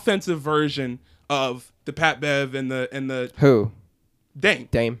the offensive version of the Pat Bev and the Who?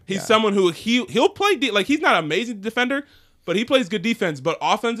 Dame. He's Yeah. someone who he'll play like he's not an amazing defender, but he plays good defense. But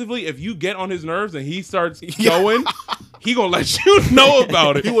offensively, if you get on his nerves and he starts going, he gonna let you know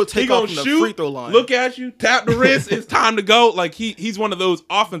about it. He will take gonna off from the shoot, free throw line. look at you, tap the wrist. It's time to go. Like he's one of those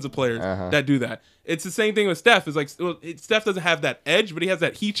offensive players that do that. It's the same thing with Steph. It's like Steph doesn't have that edge, but he has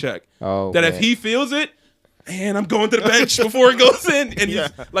that heat check. Oh, that if man. he feels it, man, I'm going to the bench before it goes in. And he's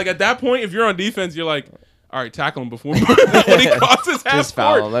like at that point, if you're on defense, you're like, all right, tackle him before when he crosses half Just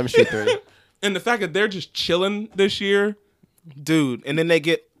foul him. court. Let him shoot three. And the fact that they're just chilling this year, Dude. And then they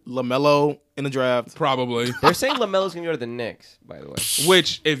get LaMelo in the draft. probably. They're saying LaMelo's gonna go to the Knicks. By the way,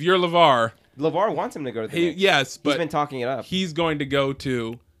 Which, if you're LeVar, LeVar wants him to go to the Knicks. yes, He's but been talking it up. he's going to go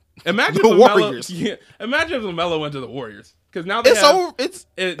to. Imagine The if LaMelo, Warriors. Yeah, imagine if LaMelo went to the Warriors, because now they It's have, over. It's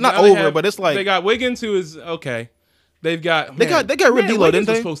now not they over, have- but it's like they got Wiggins, who is okay. They've got They got rid of man, D'Lo, Wiggins didn't was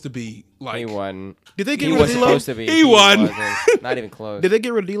they? supposed to be like He won. Did they get He rid of was D'Lo? supposed to be. He won. wasn't. Not even close. Did they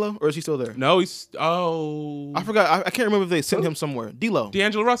get rid of D'Lo, or is he still there? no, he's I forgot. I can't remember if they sent him somewhere. D'Lo.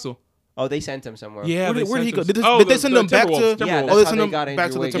 D'Angelo Russell. Oh, they sent him somewhere. Yeah, Where did he go? sent him- Did they send him back to? Timberwolves. Yeah, Timberwolves. that's Oh, they how sent they him got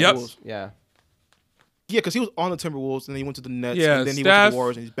back to the Andrew Yep. Timberwolves. Yeah. Yeah, because he was on the Timberwolves and then he went to the Nets Yeah, and then he went to Steph, the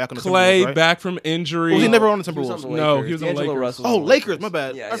Warriors and he's back on the Clay Timberwolves, right? back from injury. Was he never on the He was Timberwolves? the No, Lakers. he was on the D'Angelo Lakers. Russell Oh, was on the Lakers. My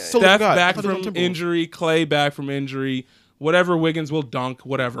bad. Yeah, I yeah, totally Steph forgot. I back thought he was on from the Timberwolves. injury. Clay back from injury. Whatever Wiggins will dunk.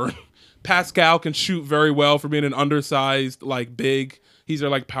 Whatever. Pascal can shoot very well for being an undersized like big. He's their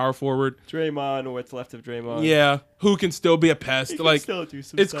like power forward. Draymond, or what's left of Draymond. Yeah, who can still be a pest. Like still do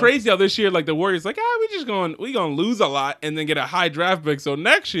some it's stuff. crazy how this year like the Warriors like we gonna lose a lot and then get a high draft pick. So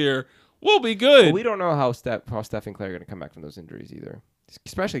next year we'll be good. But we don't know how Steph and Clay are going to come back from those injuries either.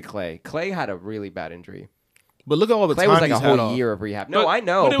 Especially Clay. Clay had a really bad injury. But look at all the Clay time was like he's a had whole off. year of rehab. No, But- I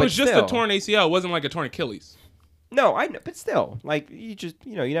know. but it was just still. a torn ACL. It wasn't like a torn Achilles. No, I know, but still, like you just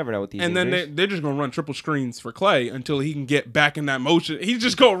you never know what these. And then injuries. they're just gonna run triple screens for Clay until he can get back in that motion. He's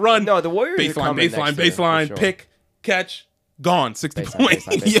just gonna run. No, the Warriors are baseline, coming baseline, next year, for baseline, sure. pick, catch, gone, 60 Baseline, points.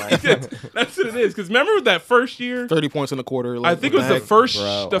 baseline, Yeah, baseline. that's what it is. Because remember that first year? 30 points in a quarter. I Like, think it what was the heck? first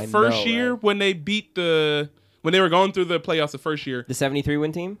Bro, I know, year right? when they beat when they were going through the playoffs the first year. the 73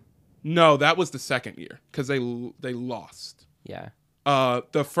 win team. No, that was the second year because they lost. Yeah.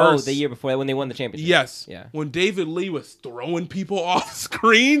 The first the year before when they won the championship. Yes. Yeah. When David Lee was throwing people off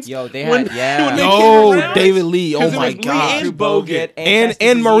screens. Yo, they when- had yeah. when they No, came around. David Lee. Oh 'Cause it my was Lee god. and Bogut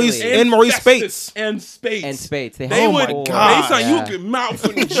And Maurice Ely. and Maurice Festus Spates. and Spates. and Spates. They, They had would, four. God. baseline, Yeah. you could mouth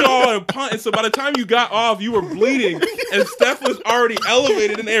and jaw and punt. And so by the time you got off, you were bleeding. And Steph was already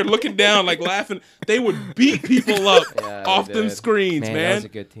elevated in the air, looking down, like laughing. They would beat people up Yeah, off they them did. screens, That man. was a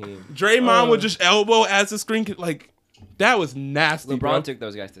good team. Draymond would just elbow as the screen could, like, that was nasty, LeBron bro. took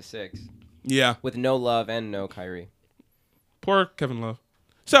those guys to 6 Yeah. with no Love and no Kyrie. Poor Kevin Love.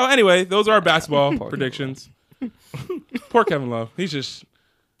 So anyway, those are our basketball Poor predictions. Poor Kevin Love.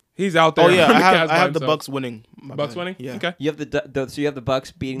 He's out there. Oh yeah, on I the have Cavs I by have the himself. Bucks winning. My Bucks bad. winning. Yeah. Okay. You have so you have the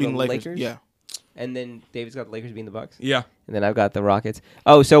Bucks beating Beating the Lakers. Lakers. Yeah. And then David's got the Lakers beating the Bucks. Yeah. And then I've got the Rockets.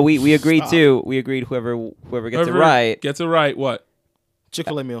 Oh, so we agreed too. We agreed whoever gets it Whoever right, Gets it right. What?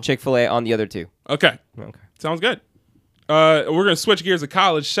 Chick-fil-A meal. Chick-fil-A on the other two. Okay. Okay. Sounds good. We're gonna switch gears to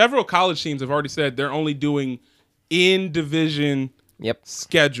college. Several college teams have already said they're only doing in division Yep.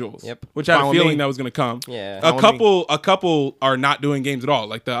 schedules. Yep. Which I had a Fine with feeling me. that was gonna come. Yeah. A Fine with couple are not doing games at all.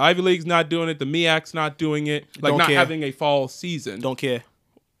 Like the Ivy League's not doing it. The MEAC's not doing it. Like Don't not care. having a fall season. Don't care.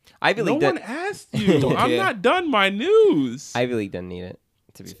 Ivy No League. one asked you. Don't I'm care. not done my news. Ivy League doesn't need it.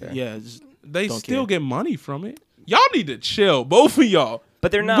 To be fair. Yeah, just They don't still care. get money from it. Y'all need to chill, both of y'all.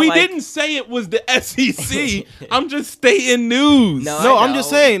 But they're not. We like, didn't say it was the SEC. I'm just stating news. No, I I'm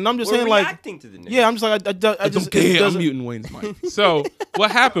just know. saying. I'm just We're saying, like, reacting to the news. yeah, I'm just like, I just, Okay, it I'm doesn't- muting Wayne's mic. So what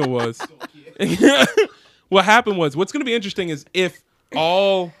happened was, what's going to be interesting is if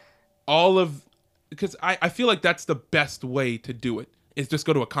all of, because I feel like that's the best way to do it is just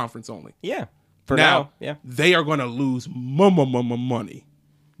go to a conference only. Yeah. For now. Yeah. They are going to lose money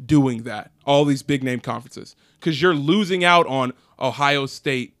doing that. All these big name conferences, because you're losing out on Ohio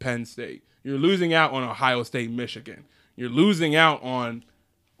State, Penn State. You're losing out on Ohio State, Michigan. You're losing out on,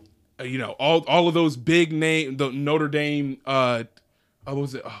 all of those big name, the Notre Dame. What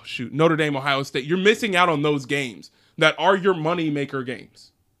was it? Oh shoot, Notre Dame, Ohio State. You're missing out on those games that are your money maker games.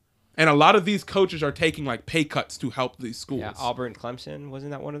 And a lot of these coaches are taking like pay cuts to help these schools. Yeah. Auburn, Clemson,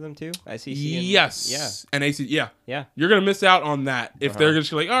 wasn't that one of them too? SEC. Yes. Yeah. And AC. Yeah. Yeah. You're gonna miss out on that if they're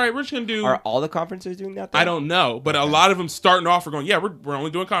just like, all right, we're just gonna do. Are all the conferences doing that? Though? I don't know, but a lot of them starting off are going, yeah, we're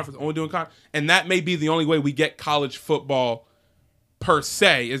only doing conference, and that may be the only way we get college football per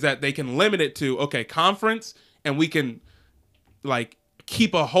se is that they can limit it to conference, and we can like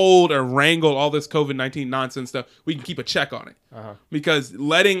keep a hold or wrangle all this COVID-19 nonsense stuff. We can keep a check on it because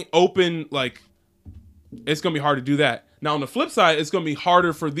letting open it's gonna be hard to do that. Now on the flip side, it's gonna be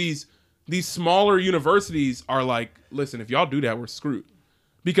harder for these smaller universities are like, listen, if y'all do that, we're screwed.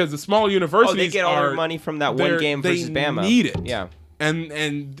 Because the smaller universities they get all their money from that one game versus Bama. They need it. Yeah.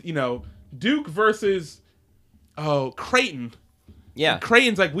 And Duke versus Creighton. Yeah.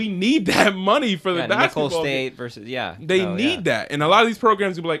 Creighton's like, we need that money for the Yeah, basketball Nickel game. State versus They need that. And a lot of these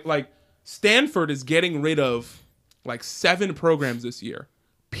programs will be like Stanford is getting rid of like 7 programs this year,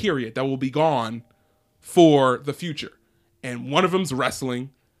 period, that will be gone for the future. And one of them's wrestling,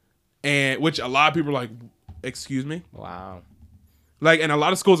 and which a lot of people are like, excuse me? Wow. And a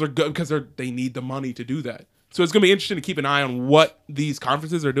lot of schools are good because they need the money to do that. So it's going to be interesting to keep an eye on what these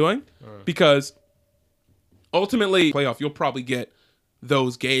conferences are doing because ultimately, playoff, you'll probably get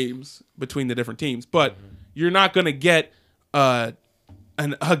those games between the different teams, but you're not going to get a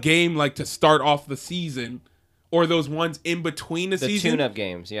game like to start off the season or those ones in between the season. tune-up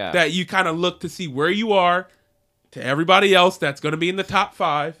games, yeah. That you kind of look to see where you are to everybody else that's going to be in the top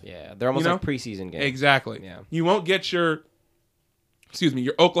 5. Yeah, they're almost like preseason games. Exactly. Yeah. You won't get your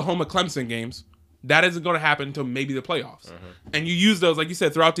Oklahoma Clemson games. That isn't going to happen until maybe the playoffs. And you use those, like you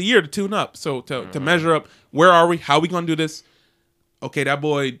said, throughout the year to tune up. So to measure up, where are we? How are we going to do this? Okay, that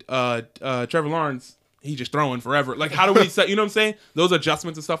boy, Trevor Lawrence, he just throwing forever. Like, how do we set, you know what I'm saying? Those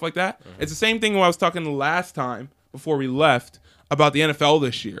adjustments and stuff like that. It's the same thing when I was talking the last time before we left about the NFL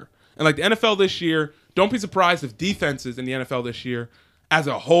this year. And like the NFL this year, don't be surprised if defenses in the NFL this year as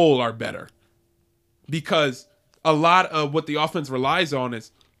a whole are better. Because a lot of what the offense relies on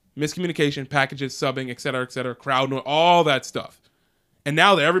is miscommunication, packages, subbing, et cetera, crowd noise, all that stuff. And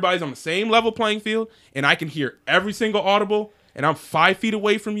now that everybody's on the same level playing field, and I can hear every single audible, and I'm 5 feet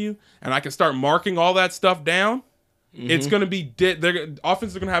away from you, and I can start marking all that stuff down, it's going to be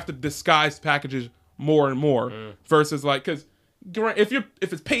offenses are going to have to disguise packages more and more versus like, because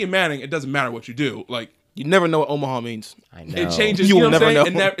if it's Peyton Manning, it doesn't matter what you do. Like, you never know what Omaha means. I know. it changes. You You, will know what I'm never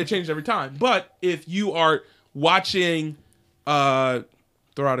saying? know. It changes every time. But if you are watching, throw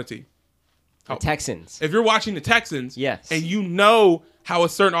out a team. The Texans. If you're watching the Texans, Yes. and you know how a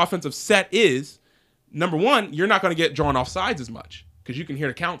certain offensive set is, number one, you're not going to get drawn off sides as much because you can hear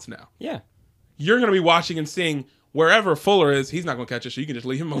the counts now. Yeah. You're going to be watching and seeing wherever Fuller is, he's not going to catch it, so you can just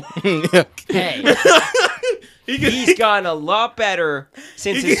leave him alone. Hey, He can, he's gotten a lot better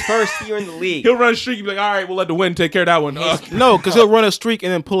since his first year in the league. he'll run a streak and be like, all right, we'll let the wind take care of that one. No, because he'll run a streak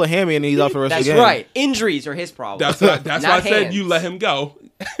and then pull a hammy and he's out for the rest That's of the game. right. Injuries are his problem. That's why I Not said hands. you let him go.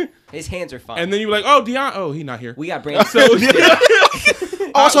 His hands are fine. And then you're like, oh, he's not here. we got Brandon. So,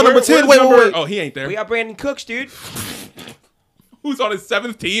 Also, number 10. where's Wait. Oh, he ain't there. we got Brandon Cooks, dude. Who's on his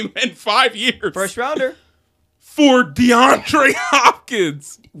 7th team in 5 years? First rounder. For DeAndre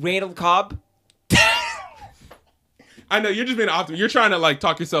Hopkins. Randall Cobb. I know you're just being optimistic. You're trying to like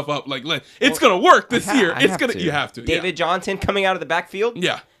talk yourself up. Like it's gonna work this year. I It's have gonna. to. You have to. David Johnson coming out of the backfield.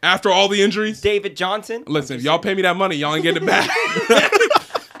 Yeah. After all the injuries. David Johnson. Listen, if y'all pay me that money, y'all ain't getting it back.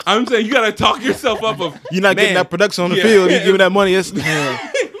 I'm saying you gotta talk yourself up. Of You're not getting man, that production on the yeah. field. You give me that money.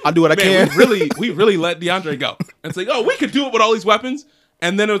 I'll do what I Man, can. we really let DeAndre go. It's like, oh, we could do it with all these weapons,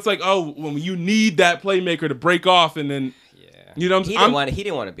 and then it's like, oh, when you need that playmaker to break off, and then you know what I'm saying? He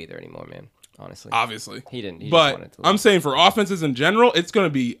didn't want to be there anymore, man. Honestly, Obviously, he didn't. He just but wanted to leave. I'm saying for offenses in general, it's going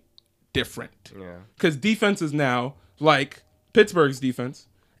to be different. Yeah. Because defenses now, like Pittsburgh's defense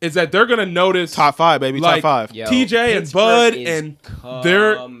is that they're gonna notice Top 5, baby. like Top 5. Yo, TJ and Pittsburgh Bud, is and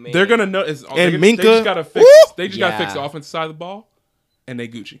coming. they're gonna notice. And they Minka. just gotta fix. Woo! They just gotta fix Yeah. the offensive side of the ball, and they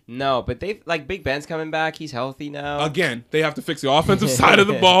Gucci. No, but they like Big Ben's coming back. He's healthy now. Again, they have to fix the offensive side of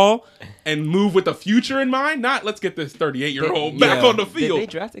the ball and move with the future in mind. Not let's get this 38-year-old back Yeah. on the Did they field.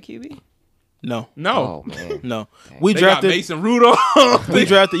 draft a QB? No. No, Oh man. No. We they got drafted. Mason Rudolph. We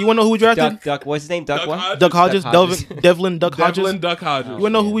drafted. You want to know who we drafted? Duck. What's his name? Duck Duck what? Hodges. Duck Hodges. Duck Hodges. Devlin Duck Hodges. Devlin Duck Hodges. You want to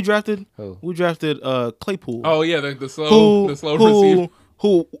know who we drafted? Who? We drafted Claypool. Oh yeah, the slow receiver.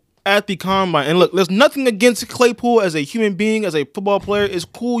 Who at the combine, and look, there's nothing against Claypool as a human being, as a football player. It's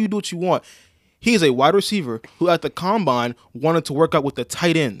cool, you do what you want. He's a wide receiver who at the combine wanted to work out with the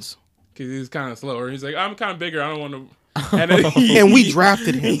tight ends. Because he's kind of slower. He's like, I'm kind of bigger. I don't want to. And, then And we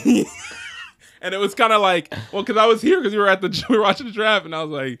drafted him. and it was kind of like, well, because I was here because we were watching the draft, and I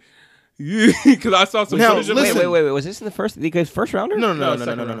was like, because I saw some Now, footage of listen. him. Wait. Was this in the first rounder? No.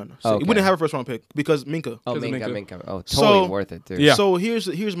 second round. So Okay. We didn't have a first round pick because Minka. Oh, 'Cause of Minka. Minka. Oh, totally So- worth it, dude. Yeah. So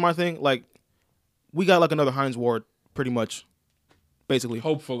here's my thing. Like, we got like another Hines Ward, pretty much, basically.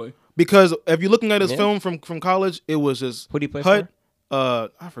 Hopefully. Because if you're looking at his Yeah. film from college, it was just Who do you play Hut.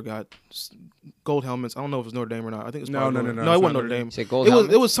 I forgot. Gold helmets. I don't know if it's Notre Dame or not. I think it's probably No, Notre no, No, it it's wasn't not Notre Notre Dame. You say gold It was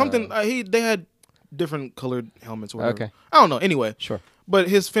helmets? something. They had different colored helmets. Or whatever. Okay. I don't know. Anyway, Sure. but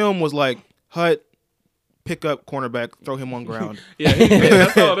his film was like Hut, pick up cornerback, throw him on ground. Yeah,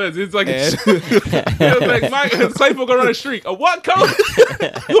 that's all it is. It's like, it's like Mike Claypool gonna run a streak. A what, coach?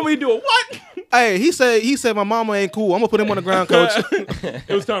 You want me to do a what? Hey, he said my mama ain't cool. I'm gonna put him on the ground, coach. It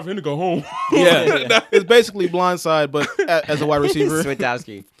was time for him to go home. Yeah, it's basically blindside, but as a wide receiver.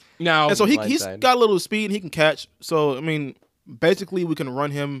 Switowski. Now, And so he's Blindside. got a little speed. He can catch. So I mean, basically, we can run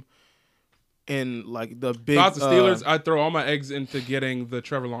him in like the big. if I was the Steelers, I'd throw all my eggs into getting the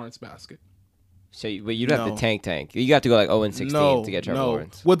Trevor Lawrence basket. So, but you'd have No. to tank. You got to go like 0-16 to get Trevor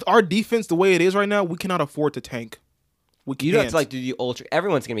Lawrence. With our defense the way it is right now, we cannot afford to tank. We can't. You don't have to like do the ultra.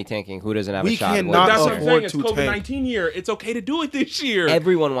 Everyone's gonna be tanking. Who doesn't have We a shot? cannot That's what I'm afford saying. It's to COVID-19 year. It's okay to do it this year.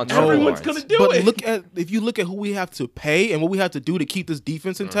 Everyone wants. Trevor Everyone's Lawrence. gonna do But it. look at if you look at who we have to pay and what we have to do to keep this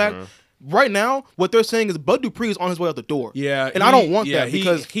defense intact. Mm-hmm. Right now, what they're saying is Bud Dupree is on his way out the door. Yeah, and I don't want that he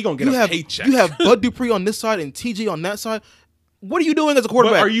because gonna get you a have paycheck. you have Bud Dupree on this side and TG on that side. What are you doing as a But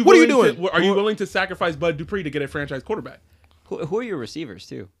quarterback? are you what are you willing doing? are you willing to sacrifice Bud Dupree to get a franchise quarterback? Who are your receivers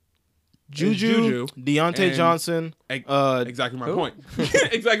too? Juju, Deontay and- Johnson. Exactly my point.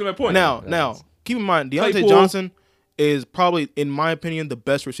 Exactly my point. Now, keep in mind, Deontay Claypool. Johnson is probably, in my opinion, the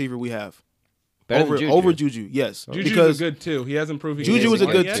best receiver we have. Better than Juju. Over Juju, yes. Juju's because good too. He hasn't proven. Juju is a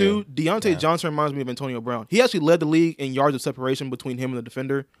yet. good yet. too. Deontay Johnson reminds me of Antonio Brown. He actually led the league in yards of separation between him and the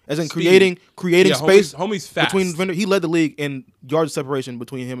defender, as in Speed. creating Yeah, space homie's fast. between the defender. He led the league in yards of separation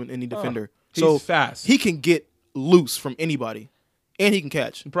between him and any defender. he's So fast. He can get loose from anybody, and he can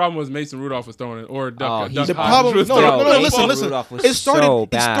catch. The problem was Mason Rudolph was throwing it, or Oh, Duck. he's Duck The Hodges problem, was no, throwing no, the no, ball. listen. Rudolph was It started. so It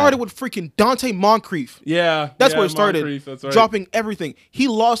bad. started with freaking Dante Moncrief. Yeah, That's yeah, where it started. Moncrief, that's right. Dropping everything. He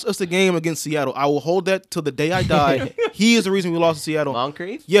lost us the game against Seattle. I will hold that till the day I die. He is the reason we lost to Seattle.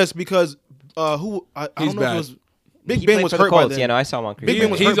 Moncrief. Yes, because I He's don't know if bad. it was Big He Ben played was for the hurt by Colts. then. Yeah, no, I saw Moncrief. Big Ben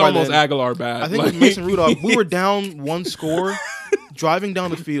was He's hurt by almost then. Aguilar bad. I think Like- with Mason Rudolph, we were down one score, driving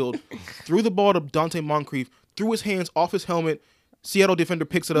down the field, threw the ball to Dante Moncrief, threw his hands off his helmet. Seattle defender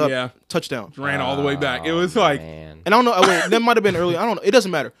picks it up, Yeah. touchdown. ran all the way back. It was like Man. And I don't know. Wait, that might have been early. I don't know. It doesn't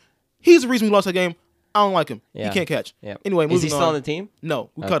matter. He's the reason we lost that game. I don't like him. Yeah. He can't catch. Yeah. Anyway, moving Is he still on. on the team?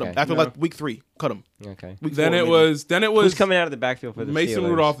 No, we cut him Okay. after like week 3. Cut him. Okay. Week then 4, it maybe. was Who's coming out of the backfield for the Mason Steelers?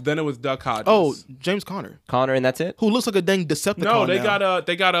 Rudolph. Then it was Duck Hodges. Oh, James Conner, Connor, and that's it. who looks like a dang Decepticon. no, they now.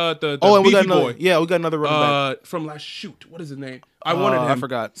 got the Oh, and we beefy got another. boy. Yeah, we got another running back. From last shoot. What is his name? I wanted him. I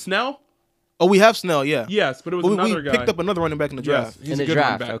forgot. Snell. Oh, we have Snell. Yeah. Yes, but it was We another guy. picked up another running back in the Yes, draft. he's in a the good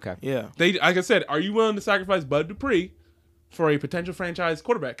draft. running back. Okay. Yeah. They, like I said, are you willing to sacrifice Bud Dupree for a potential franchise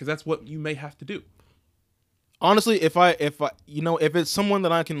quarterback? Because that's what you may have to do. Honestly, if it's someone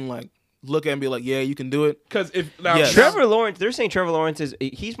that I can like look at and be like, yeah, you can do it. Because if now Yes. Trevor Lawrence, they're saying Trevor Lawrence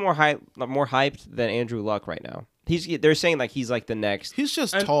he's more hyped than Andrew Luck right now. They're saying like he's like the next. He's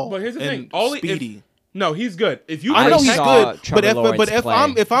just And- tall. but here's the and thing, speedy. No, he's good. If you I know he's saw good, Trevor Lawrence but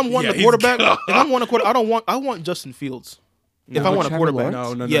play. if I'm wanting Yeah, a he's quarterback, good. if I'm wanting a quarterback, I want Justin Fields. If I want a Trevor quarterback,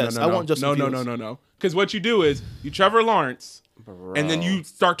 Lawrence? no, yes, no, I want Justin Fields. no. Because what you do is you Trevor Lawrence, and then you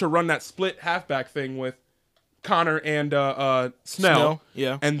start to run that split halfback thing with Connor and Snell. Snell,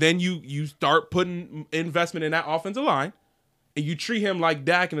 yeah. And then you start putting investment in that offensive line, and you treat him like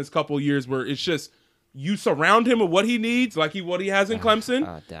Dak in his couple of years, where it's just you surround him with what he needs, like what he has in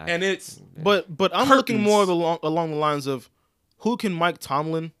Clemson, Dak. and it's But I'm Curtains. looking more along the lines of who can Mike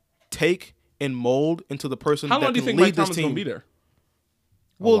Tomlin take and mold into the person how that long do you can think lead Mike this Tomlin's team. gonna be there?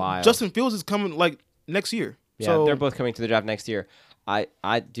 Well, while. Justin Fields is coming like next year. Yeah, so they're both coming to the draft next year.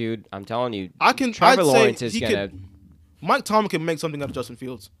 Dude, I'm telling you, I'd Trevor say Lawrence is he gonna. Mike Tomlin can make something out of Justin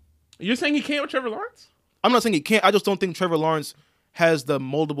Fields. You're saying he can't with Trevor Lawrence? I'm not saying he can't. I just don't think Trevor Lawrence has the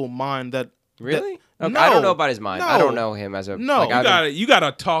moldable mind that. Really? That, Okay, no, I don't know about his mind. I no. don't know him as a. No. You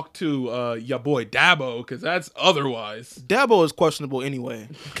gotta talk to your boy Dabo, because that's otherwise. Dabo is questionable anyway.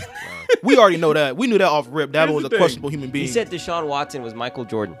 We already know that. We knew that off rip. Dabo Here's was the a thing. questionable human being. He said Deshaun Watson was Michael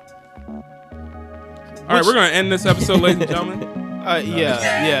Jordan. All right, we're gonna end this episode, ladies and gentlemen.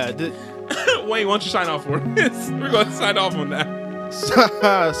 Yeah. Wayne, why don't you sign off for us? We're gonna sign off on that.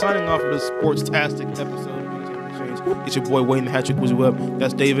 Signing off of this sports-tastic episode. It's your boy Wayne the Hattrick Wizzy Webb.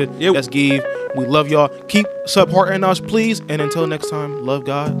 That's David. Yep. That's Give. We love y'all. Keep supporting us, please. And until next time, love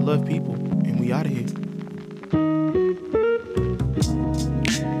God, love people, and we out of here.